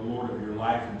the Lord of your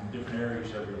life in different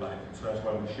areas of your life. And so that's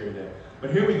why we share that.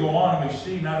 But here we go on and we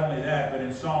see not only that, but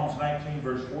in Psalms 19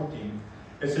 verse 14,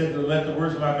 it said, let the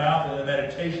words of my mouth and the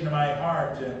meditation of my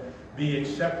heart be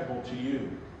acceptable to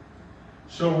you.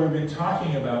 So we've been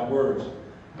talking about words.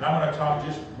 And I'm going to talk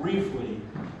just briefly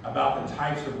about the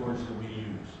types of words that we use.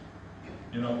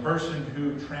 You know, a person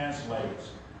who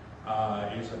translates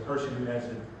is a person who has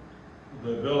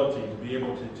the ability to be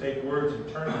able to take words and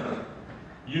turn them.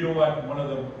 You know what one of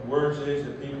the words is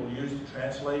that people use to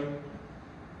translate?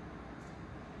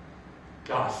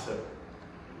 Gossip.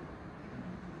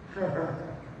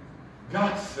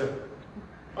 Gossip.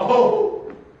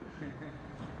 Oh!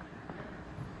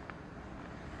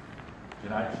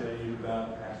 Can I tell you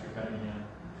about Pastor Cunningham?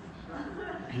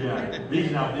 Yeah,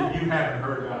 these now you haven't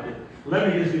heard about it. Let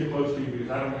me just get close to you because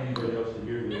I don't want anybody else to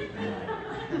hear this tonight.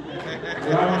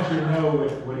 But I want you to know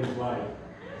what he's like.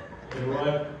 And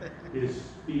what his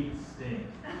feet stink.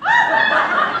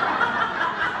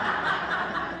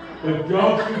 But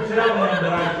don't you tell him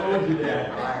that I told you that.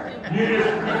 You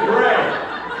pray.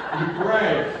 You pray.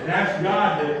 And ask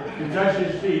God to touch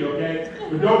his feet, okay?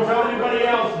 But don't tell anybody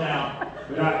else now.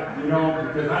 But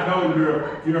because I know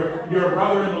you're a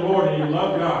brother in the Lord and you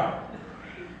love God.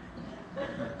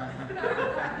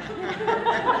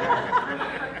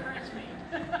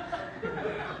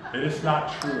 It is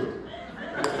not true.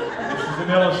 This is an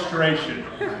illustration.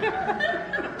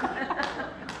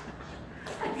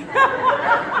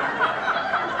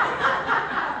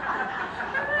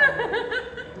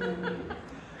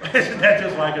 Isn't that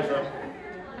just like us?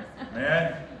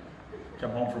 Man,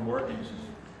 come home from work and he says,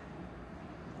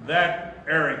 that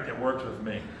Eric that works with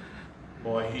me,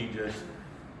 boy, he just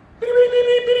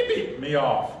beep me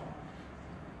off.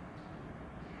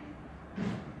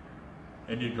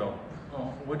 And you go,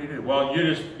 oh, what did he do? Well,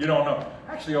 you don't know.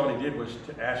 Actually, all he did was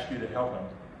to ask you to help him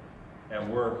at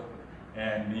work,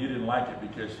 and you didn't like it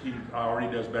because he already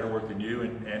does better work than you,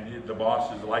 and the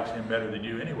boss likes him better than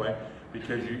you anyway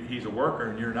because he's a worker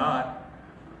and you're not.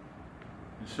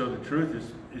 And so the truth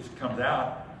is comes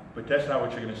out, but that's not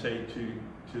what you're going to say to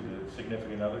the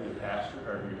significant other, your pastor,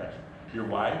 or your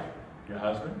wife, your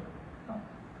husband. No.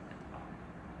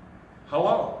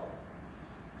 Hello.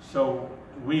 So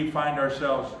we find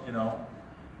ourselves,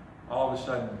 all of a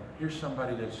sudden, here's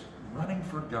somebody that's running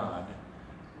for God,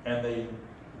 and they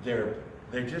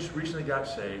just recently got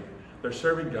saved. They're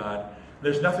serving God.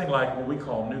 There's nothing like what we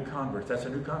call new converts. That's a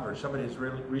new convert. Somebody has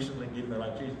really recently given their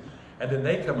life to Jesus. And then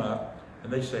they come up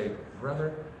and they say,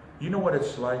 brother, you know what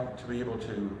it's like to be able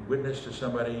to witness to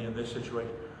somebody in this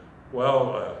situation?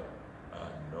 Well,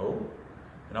 no.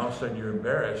 And all of a sudden you're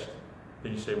embarrassed.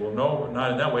 Then you say, well, no,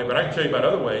 not in that way, but I can tell you about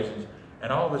other ways.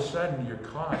 And all of a sudden you're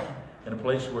caught in a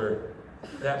place where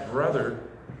that brother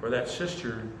or that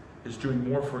sister is doing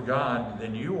more for God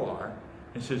than you are.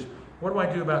 And says, what do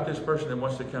I do about this person that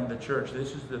wants to come to church?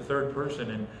 This is the third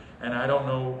person, and I don't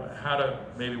know how to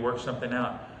maybe work something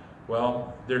out.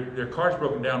 Well, their car's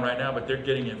broken down right now, but they're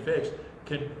getting it fixed.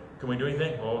 Can we do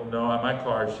anything? Well, no, my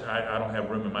car's, I don't have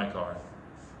room in my car.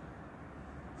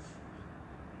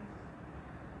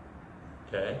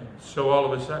 Okay, so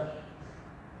all of a sudden,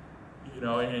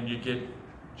 and you get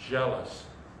jealous.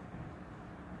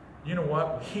 You know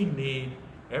what? We need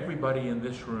everybody in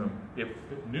this room. If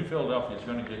New Philadelphia is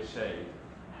going to get saved,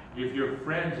 if your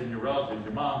friends and your relatives,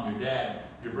 your mom, your dad,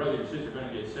 your brother, your sister are going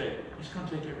to get saved, it's going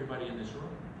to take everybody in this room.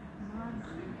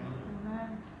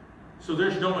 So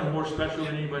there's no one more special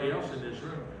than anybody else in this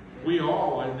room. We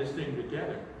all are in this thing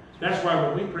together. That's why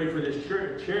when we pray for this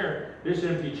chair, this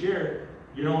empty chair,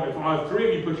 You know, if three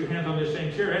of you put your hands on this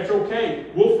same chair, that's okay.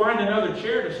 We'll find another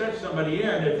chair to set somebody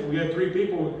in. If we have 3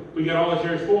 people, we got all the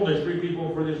chairs full, and there's 3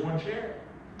 people for this one chair.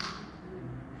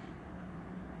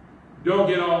 Don't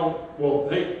get all, well,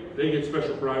 they get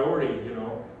special priority, you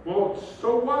know. Well,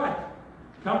 so what?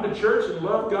 Come to church and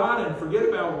love God and forget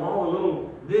about all the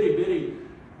little nitty-bitty,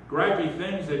 gripey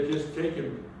things that just take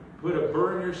and put a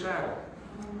burr in your saddle.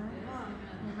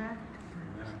 Amen.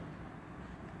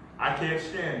 I can't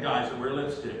stand guys that wear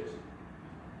lipsticks.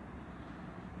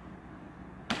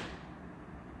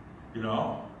 You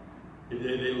know?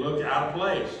 They look out of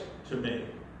place to me.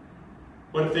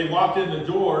 But if they walked in the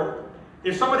door,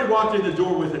 if somebody walked in the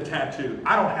door with a tattoo,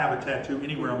 I don't have a tattoo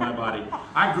anywhere on my body.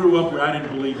 I grew up where I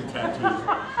didn't believe in tattoos.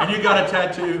 And you got a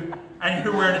tattoo, and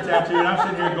you're wearing a tattoo, and I'm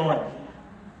sitting here going,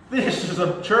 this is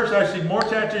a church, I see more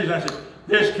tattoos, and I said,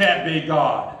 this can't be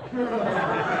God.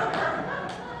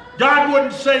 God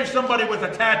wouldn't save somebody with a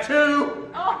tattoo.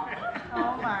 Oh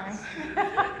my.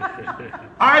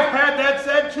 I've had that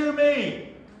said to me.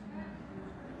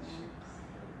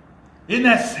 Isn't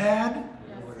that sad?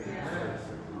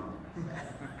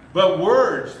 But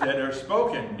words that are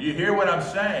spoken, do you hear what I'm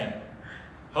saying?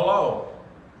 Hello.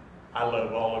 I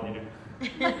love all of you.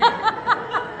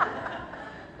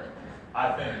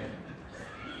 I think.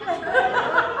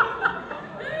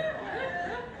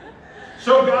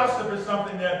 So gossip is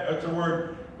something it's a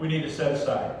word we need to set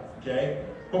aside, okay?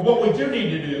 But what we do need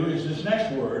to do is this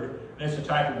next word, and it's a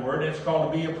type of word, and it's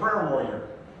called to be a prayer warrior.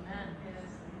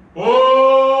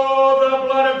 Oh, the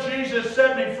blood of Jesus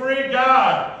set me free,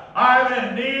 God. I'm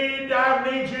in need. I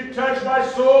need you to touch my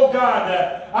soul, God.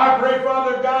 I pray,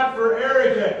 Father God, for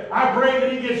Eric. I pray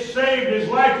that he gets saved. His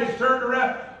life is turned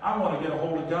around. I want to get a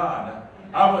hold of God.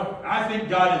 I think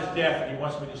God is deaf and he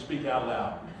wants me to speak out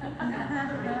loud.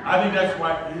 I think that's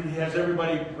why he has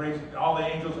everybody praise, all the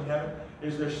angels in heaven,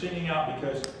 is they're singing out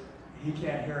because he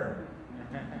can't hear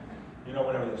them. You know,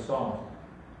 whatever the song.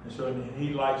 And so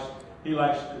he likes the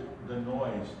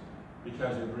noise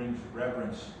because it brings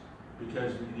reverence.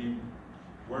 Because you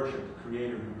worship the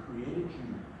Creator who created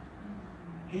you.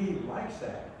 He likes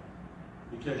that.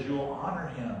 Because you'll honor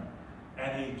Him.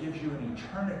 And He gives you an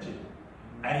eternity.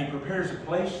 And He prepares a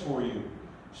place for you.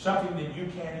 Something that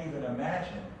you can't even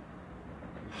imagine.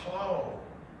 Hello.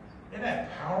 Isn't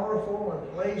that powerful?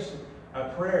 A place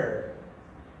of prayer.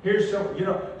 Here's some, you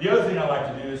know, the other thing I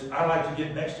like to do is I like to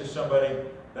get next to somebody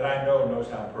that I know knows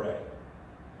how to pray.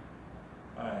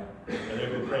 And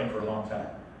they've been praying for a long time.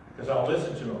 Because I'll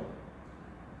listen to them.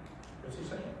 What's he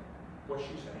saying? What's she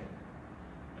saying?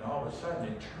 And all of a sudden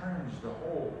it turns the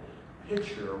whole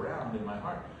picture around in my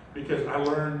heart. Because I'm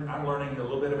learning a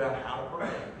little bit about how to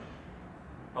pray.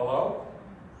 Hello?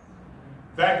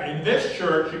 In fact, in this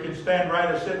church, you can stand right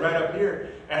or sit right up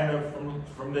here. And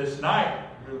from this night,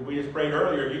 we just prayed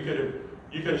earlier, you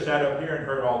could have sat up here and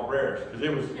heard all the prayers.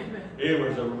 Because it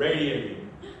was a radiating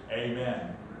amen.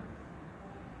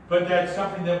 But that's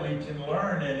something that we can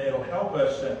learn, and it'll help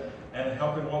us and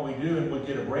help in what we do, and we'll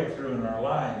get a breakthrough in our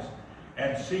lives.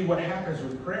 And see, what happens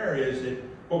with prayer is that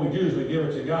what we do is we give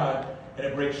it to God, and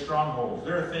it breaks strongholds.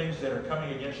 There are things that are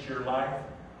coming against your life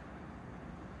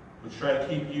which try to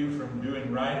keep you from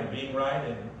doing right and being right,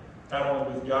 and not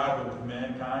only with God, but with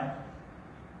mankind.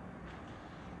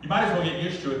 You might as well get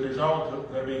used to it. There's always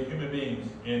going to be human beings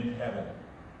in heaven.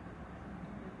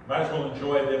 You might as well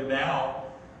enjoy them now.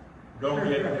 Don't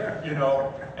get, you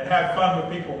know, and have fun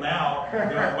with people now.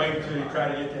 Don't wait until you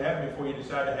try to get to heaven before you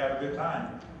decide to have a good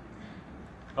time.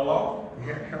 Hello?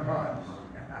 Yeah, come on.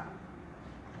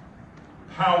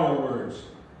 Power words.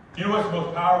 You know what's the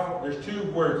most powerful? There's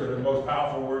 2 words that are the most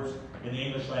powerful words in the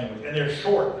English language, and they're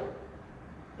short.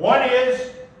 One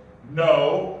is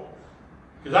no,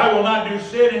 because I will not do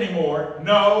sin anymore.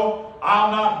 No.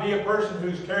 I'll not be a person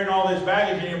who's carrying all this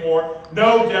baggage anymore.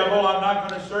 No, devil, I'm not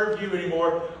going to serve you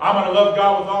anymore. I'm going to love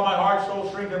God with all my heart, soul,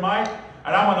 strength, and might.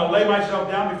 And I'm going to lay myself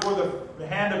down before the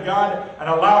hand of God and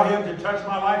allow Him to touch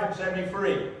my life and set me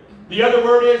free. The other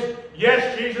word is,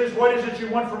 yes, Jesus, what is it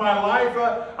you want for my life?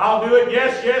 I'll do it.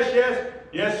 Yes, yes, yes.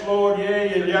 Yes, Lord. Yeah,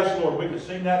 yes, Lord. We can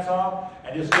sing that song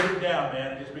and just get it down,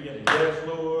 man. And just begin to, yes,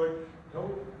 Lord. No.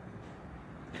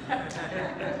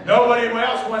 Nobody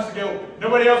else wants to go,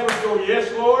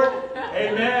 yes, Lord.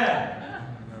 Amen.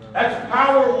 That's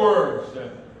power words.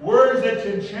 Words that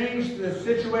can change the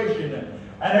situation.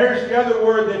 And here's the other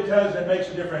word that makes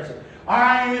a difference.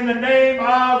 I, in the name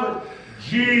of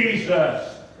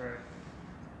Jesus,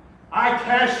 I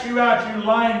cast you out, you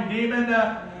lying demon.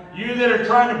 You that are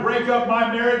trying to break up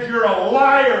my marriage, you're a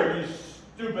liar, you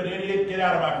stupid idiot. Get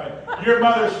out of my face. Your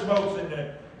mother smokes and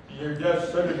you're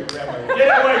just so does your grandmother.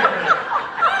 Get away from me.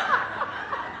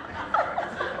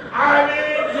 I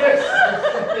mean, yes,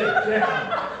 sit down.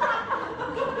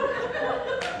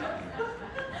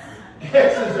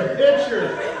 This is a picture.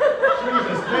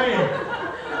 Jesus' name.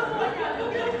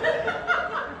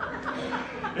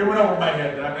 It went over my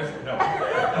head. Did I miss it? No.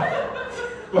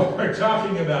 What we're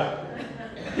talking about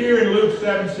here in Luke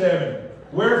 7:7.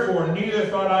 Wherefore, neither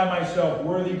thought I myself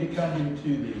worthy to come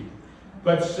to thee,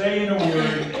 but say in a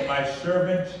word, and my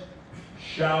servant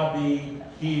shall be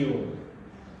healed.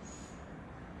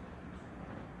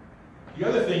 The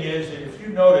other thing is, if you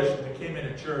notice when we came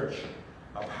into church,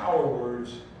 a power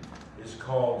words is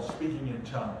called speaking in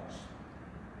tongues.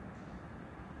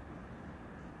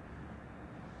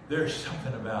 There's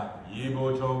something about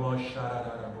Yebo Tomo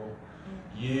Shadadabo,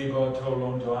 Yebo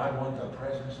Tolonto. I want the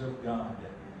presence of God.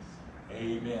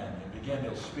 Amen. And begin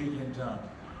to speak in tongues.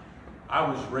 I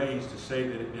was raised to say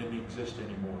that it didn't exist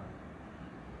anymore.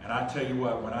 And I tell you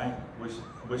what, when I was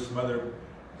with some other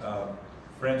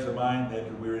friends of mine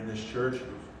that we were in this church,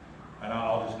 and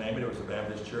I'll just name it, it was a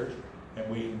Baptist church, and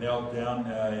we knelt down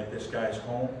at this guy's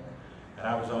home, and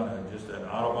I was on just an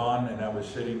Autobahn, and I was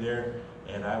sitting there,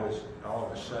 and I was, all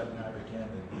of a sudden, I began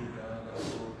to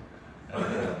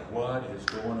what is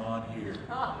going on here?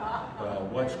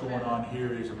 What's going on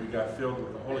here is that we got filled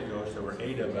with the Holy Ghost. There were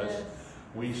 8 of us.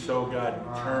 We so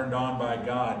got turned on by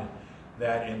God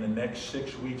that in the next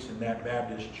 6 weeks in that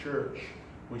Baptist church,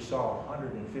 we saw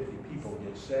 150 people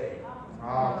get saved.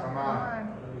 Oh, come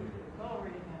on.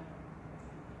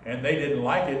 And they didn't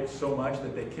like it so much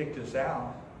that they kicked us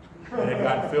out. And it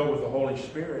got filled with the Holy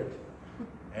Spirit.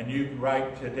 And you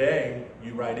write today,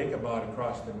 you write Ichabod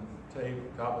across the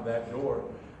top of that door,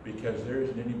 because there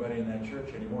isn't anybody in that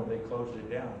church anymore. They closed it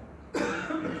down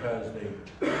because they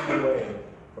took away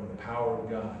from the power of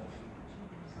God.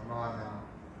 Come on now.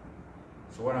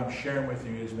 So what I'm sharing with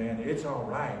you is, man, it's all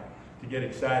right to get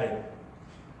excited.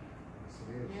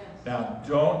 Yes. Now,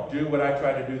 don't do what I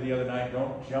tried to do the other night.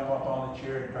 Don't jump up on the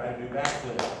chair and try to do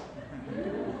backflip.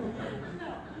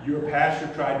 Your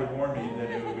pastor tried to warn me that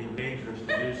it would be dangerous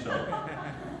to do so.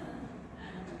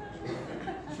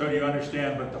 So do you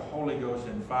understand? But the Holy Ghost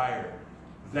and fire,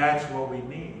 that's what we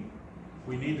need.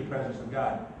 We need the presence of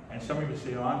God. And some of you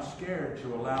say, oh, I'm scared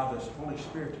to allow this Holy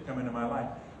Spirit to come into my life.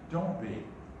 Don't be.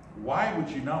 Why would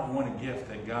you not want a gift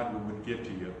that God would give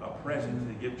to you? A present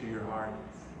to give to your heart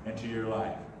and to your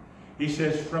life. He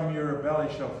says, from your belly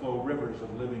shall flow rivers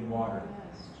of living water.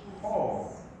 Oh,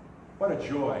 what a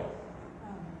joy.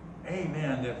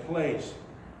 Amen. That place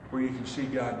where you can see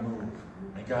God move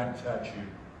and God touch you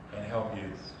and help you.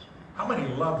 How many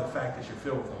love the fact that you're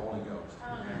filled with the Holy Ghost?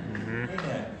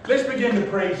 Amen. Let's begin to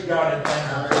praise God and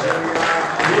thank Him.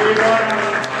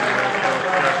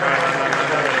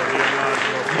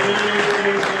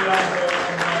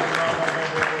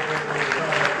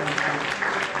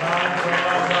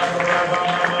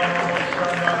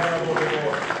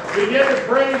 Begin to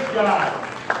praise God.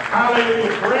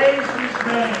 Hallelujah. Praise His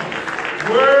name.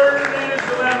 Worthy is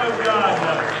the Lamb of God.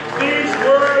 These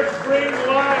words bring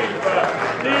life.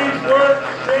 These words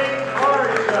change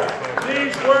hearts.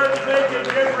 These words make a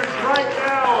difference right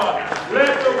now.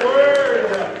 Let the word,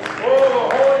 the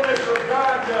holiness of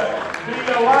God be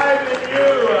alive in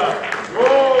you.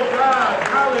 Oh God,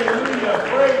 hallelujah.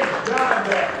 Praise God.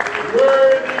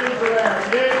 Worthy is the Lamb.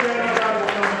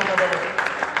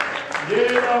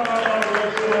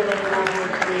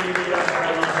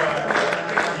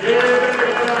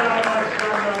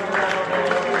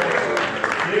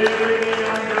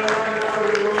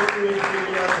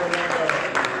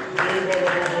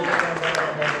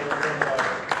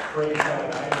 Praise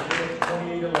God. Isaiah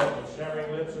 28:11.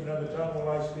 Stammering lips and another tongue will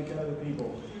I speak in other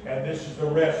people. And this is the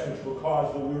rest which will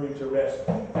cause the weary to rest.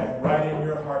 And right in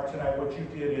your heart tonight, what you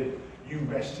did is you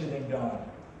rested in God.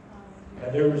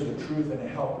 And there was the truth and the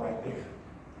help right there.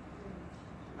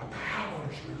 A power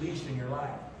is released in your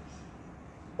life.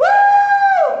 Woo!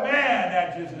 Man,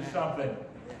 that just is something.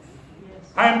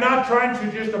 I am not trying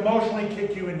to just emotionally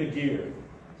kick you into gear.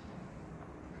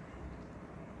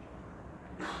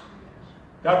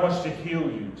 God wants to heal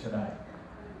you tonight.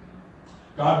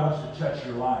 God wants to touch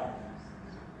your life.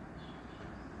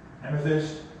 And with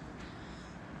this,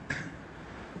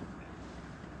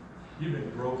 you've been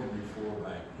broken before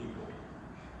by people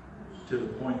to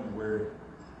the point where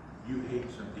you hate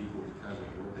some people because of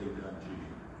what they've done to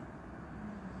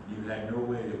you. You had no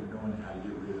way of knowing how to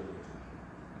get rid of it.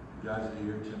 God's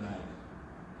here tonight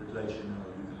to let you know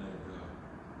you can let it go.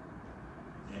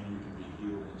 And you can be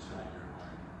healed inside your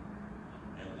heart.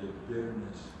 And the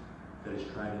bitterness that is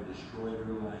trying to destroy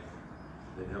your life,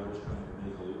 the devil's trying to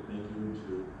make you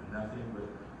into nothing but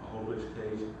a hopeless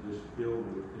case, just filled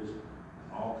with just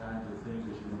all kinds of things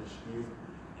that you want to spew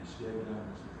Instead, God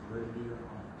wants to put into your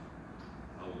heart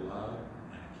a love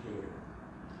and a care.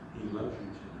 He loves you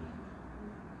tonight.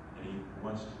 And He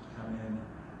wants to come in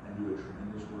and do a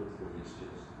tremendous work for you,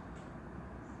 sis.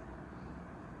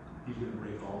 He's going to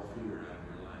break all fear out of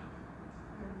your life.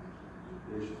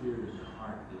 There's fear in your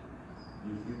heart that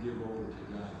if you give over to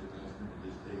God, that God's going to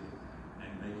just take and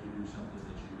make you do something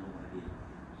that you don't want to do.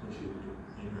 But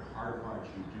in your heart of hearts,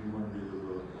 you do want to do the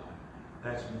will of God.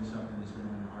 That's been something that's been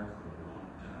on your heart for a long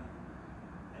time.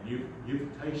 And you've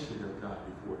tasted of God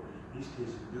before. He's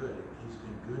tasted good. He's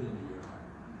been good into your heart.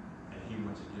 And He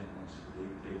once again wants to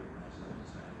take and rise up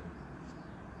inside of you.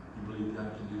 You believe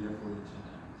God can do that for you tonight?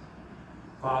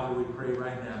 Father, we pray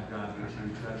right now, God, that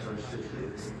you touch our sister.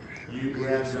 You bring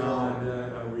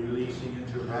God releasing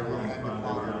into her life,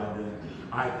 Father God.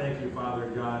 I thank you, Father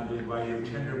God, that by your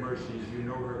tender mercies, you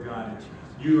know her, God.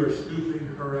 You are scooping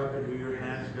her up into your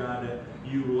hands, God.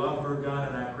 You love her, God,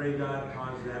 and I pray, God,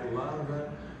 cause that love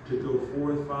to go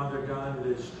forth, Father God,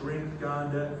 the strength,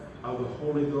 God, of the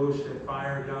Holy Ghost and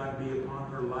fire, God, be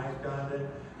upon her life, God,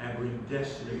 and bring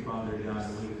destiny, Father God.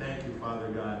 And we thank you,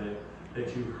 Father God,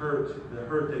 that you the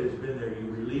hurt that has been there,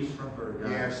 you release from her,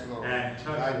 God. Yes, Lord. And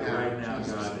touch her right now,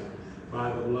 God,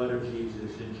 by the blood of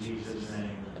Jesus, in Jesus'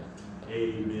 name.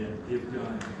 Amen. Give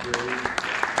God praise.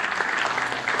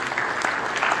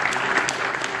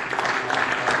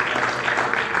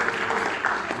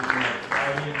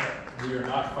 We are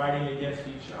not fighting against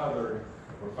each other.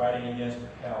 We're fighting against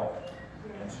hell.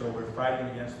 And so we're fighting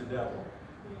against the devil.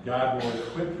 God will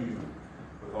equip you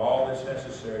with all that's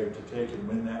necessary to take and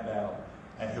win that battle.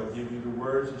 And He'll give you the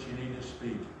words that you need to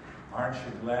speak. Aren't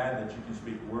you glad that you can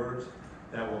speak words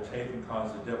that will take and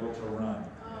cause the devil to run?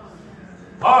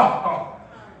 Oh!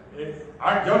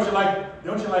 Don't you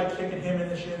like kicking him in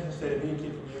the shins instead of he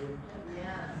kicking you?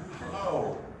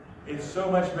 Oh, it's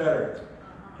so much better.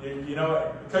 You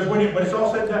know, because when it's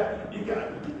all said and done,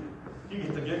 you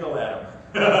get to giggle at him.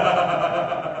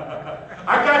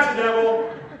 I got you,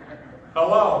 devil.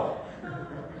 Hello.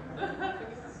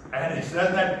 And it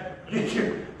says that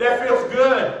feels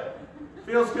good.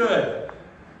 Feels good.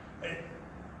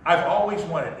 I've always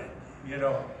wanted it. You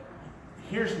know,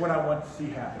 here's what I want to see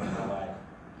happen in my life.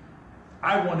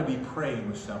 I want to be praying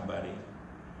with somebody,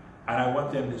 and I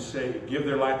want them to give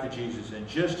their life to Jesus. And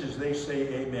just as they say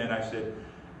amen, I said,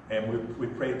 and we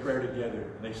prayed prayer together,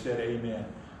 and they said amen,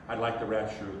 I'd like the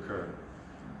rapture to occur.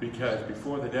 Because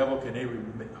before the devil can ever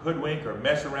hoodwink or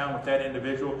mess around with that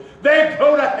individual, they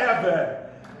go to heaven.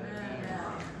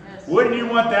 Yes. Wouldn't you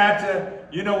want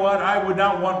that? You know what? I would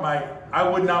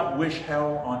not wish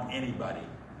hell on anybody.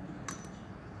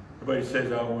 Everybody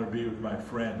says, I want to be with my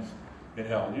friends in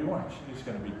hell. You want? It's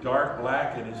going to be dark,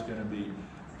 black, and it's going to be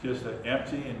just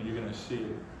empty, and you're going to see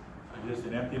it. Just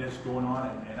an emptiness going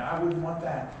on, and I wouldn't want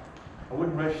that. I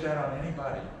wouldn't wish that on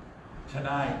anybody.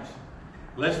 Tonight,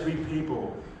 let's be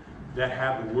people that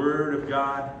have the Word of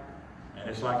God, and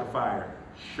it's like a fire,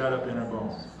 shut up in our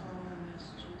bones.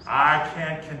 I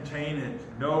can't contain it.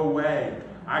 No way.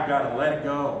 I got to let it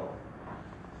go.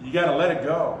 You got to let it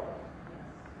go.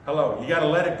 Hello, you got to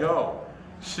let it go.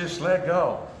 Sis, let it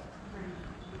go.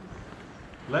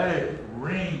 Let it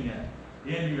ring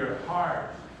in your heart.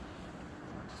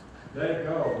 Let it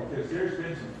go, because there's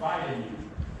been some fight in you.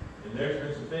 And there's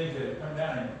been some things that have come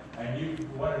down, and you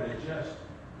wanted to just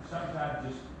sometimes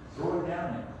just throw it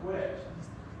down and quit.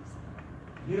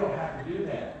 You don't have to do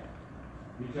that.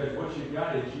 Because what you've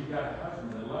got is you've got a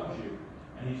husband that loves you,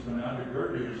 and he's going to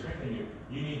undergird you and strengthen you.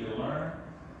 You need to learn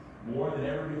more than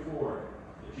ever before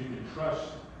that you can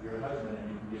trust your husband, and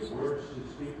you can give words to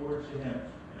speak words to him,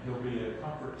 and he'll be a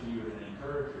comfort to you and an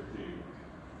encourager to you.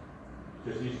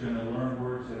 Because he's going to learn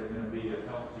words that are going to be of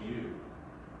help to you.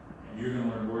 And you're going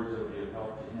to learn words that will be of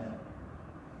help to him.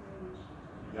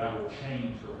 God will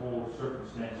change the whole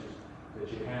circumstances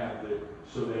that you have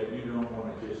so that you don't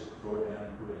want to just throw it down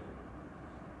and quit.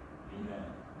 Amen.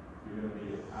 You're going to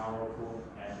be a powerful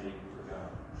handmaid for God.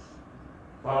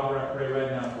 Father, I pray right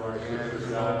now for our sisters,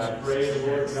 God. I pray,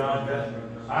 Lord God, that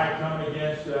I come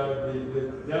against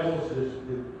the devil's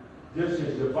just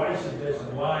his divisiveness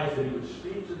and lies, that he would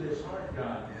speak to this heart,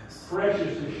 God. Yes.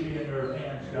 Precious is she in your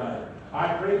hands, God.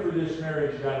 I pray for this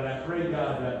marriage, God, and I pray,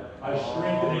 God, that a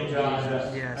strengthening, God,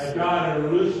 a God, a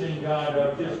loosening, God,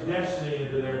 of just destiny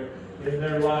in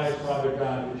their lives, Father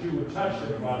God, that you would touch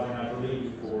them, Father, and I believe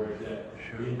you for it.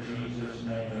 In Jesus'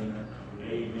 name,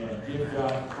 amen. Give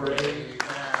God praise.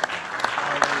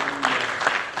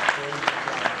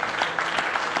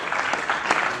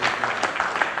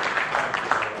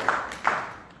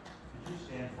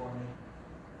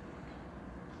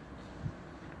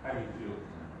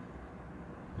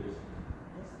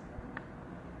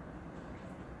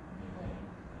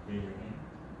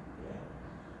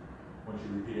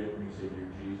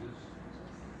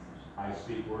 I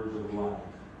speak words of life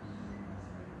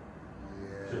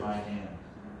to my hand.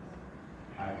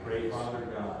 I pray, Father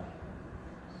God,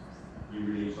 you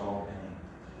release all pain.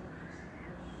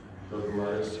 The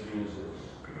blood of Jesus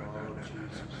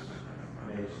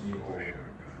makes me whole.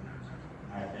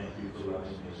 I thank you for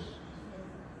loving me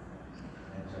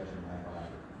and touching my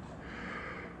body.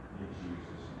 In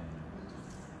Jesus'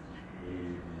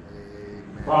 name.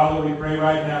 Amen. Father, we pray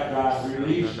right now, God,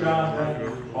 release John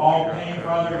from all pain,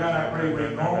 Father God. I pray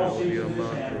bring normalcy to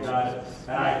this hand, God.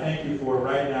 And I thank you for it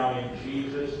right now in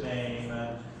Jesus' name.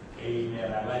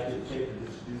 Amen. I'd like to take and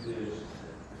just do this.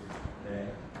 Okay.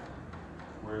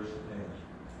 Where's the thing?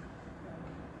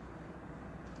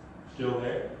 Still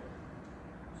there?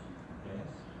 Okay.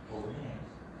 Hold your hands.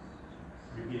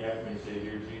 Repeat after me. Say,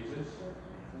 dear Jesus,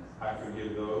 I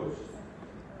forgive those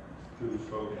who have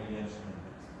spoken against me.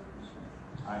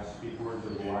 I speak words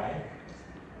of life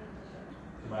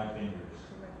to my fingers.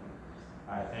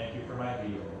 I thank you for my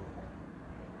healing.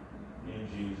 In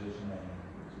Jesus' name.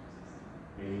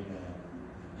 Amen.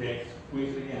 Okay,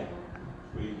 squeeze it again.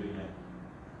 Squeeze it again.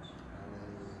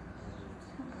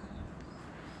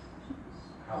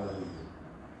 Hallelujah.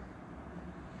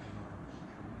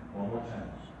 One more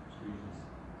time. Squeeze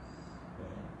it.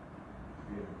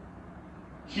 Okay.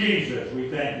 Jesus, we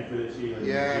thank you for this healing.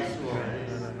 Yes, Lord.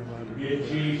 In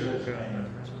Jesus' name.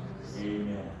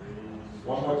 Amen.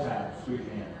 One more time. Squeeze your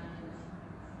hand.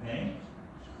 Name?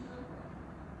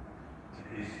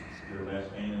 Your less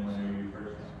pain than when you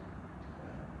first came.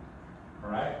 All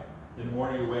right? In the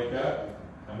morning you wake up,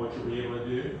 and what you'll be able to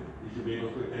do is you'll be able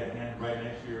to put that hand right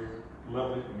next to your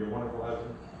lovely, your wonderful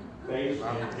husband's face,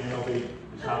 and it'll be,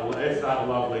 it's not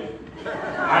lovely.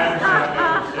 I understand I made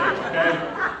a mistake, okay?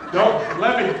 Don't,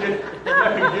 let me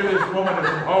give this woman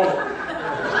some hope.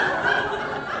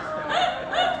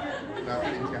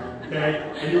 Okay?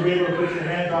 And you'll be able to put your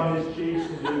hands on his cheeks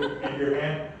and your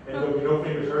hand, and there'll be no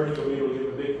fingers hurting. You'll be able to give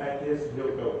him a big pat kiss, and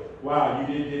he'll go, wow, you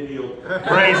did get healed.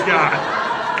 Praise God.